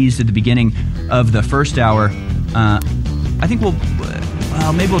sort of teased at the beginning of the first hour. I think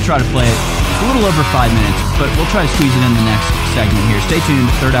maybe we'll try to play it. It's a little over 5 minutes, but we'll try to squeeze it in the next segment here. Stay tuned.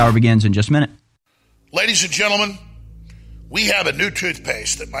 Third hour begins in just a minute. Ladies and gentlemen, we have a new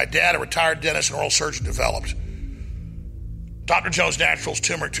toothpaste that my dad, a retired dentist and oral surgeon, developed. Dr. Jones Naturals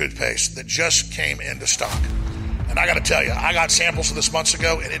turmeric toothpaste that just came into stock. And I got to tell you, I got samples of this months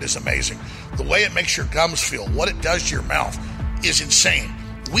ago, and it is amazing. The way it makes your gums feel, what it does to your mouth is insane.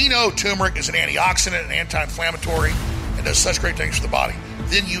 We know turmeric is an antioxidant and anti-inflammatory and does such great things for the body.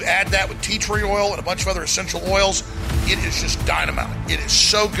 Then you add that with tea tree oil and a bunch of other essential oils. It is just dynamite. It is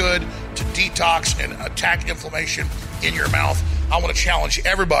so good to detox and attack inflammation in your mouth. I want to challenge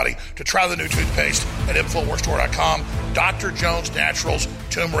everybody to try the new toothpaste at InfoWarsStore.com, Dr. Jones Naturals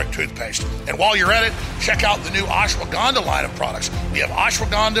Turmeric Toothpaste. And while you're at it, check out the new ashwagandha line of products. We have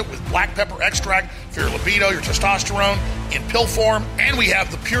ashwagandha with black pepper extract for your libido, your testosterone in pill form, and we have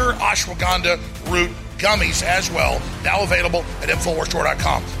the pure ashwagandha root gummies as well, now available at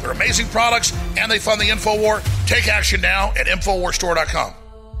InfoWarsStore.com. They're amazing products, and they fund the InfoWar. Take action now at InfoWarsStore.com.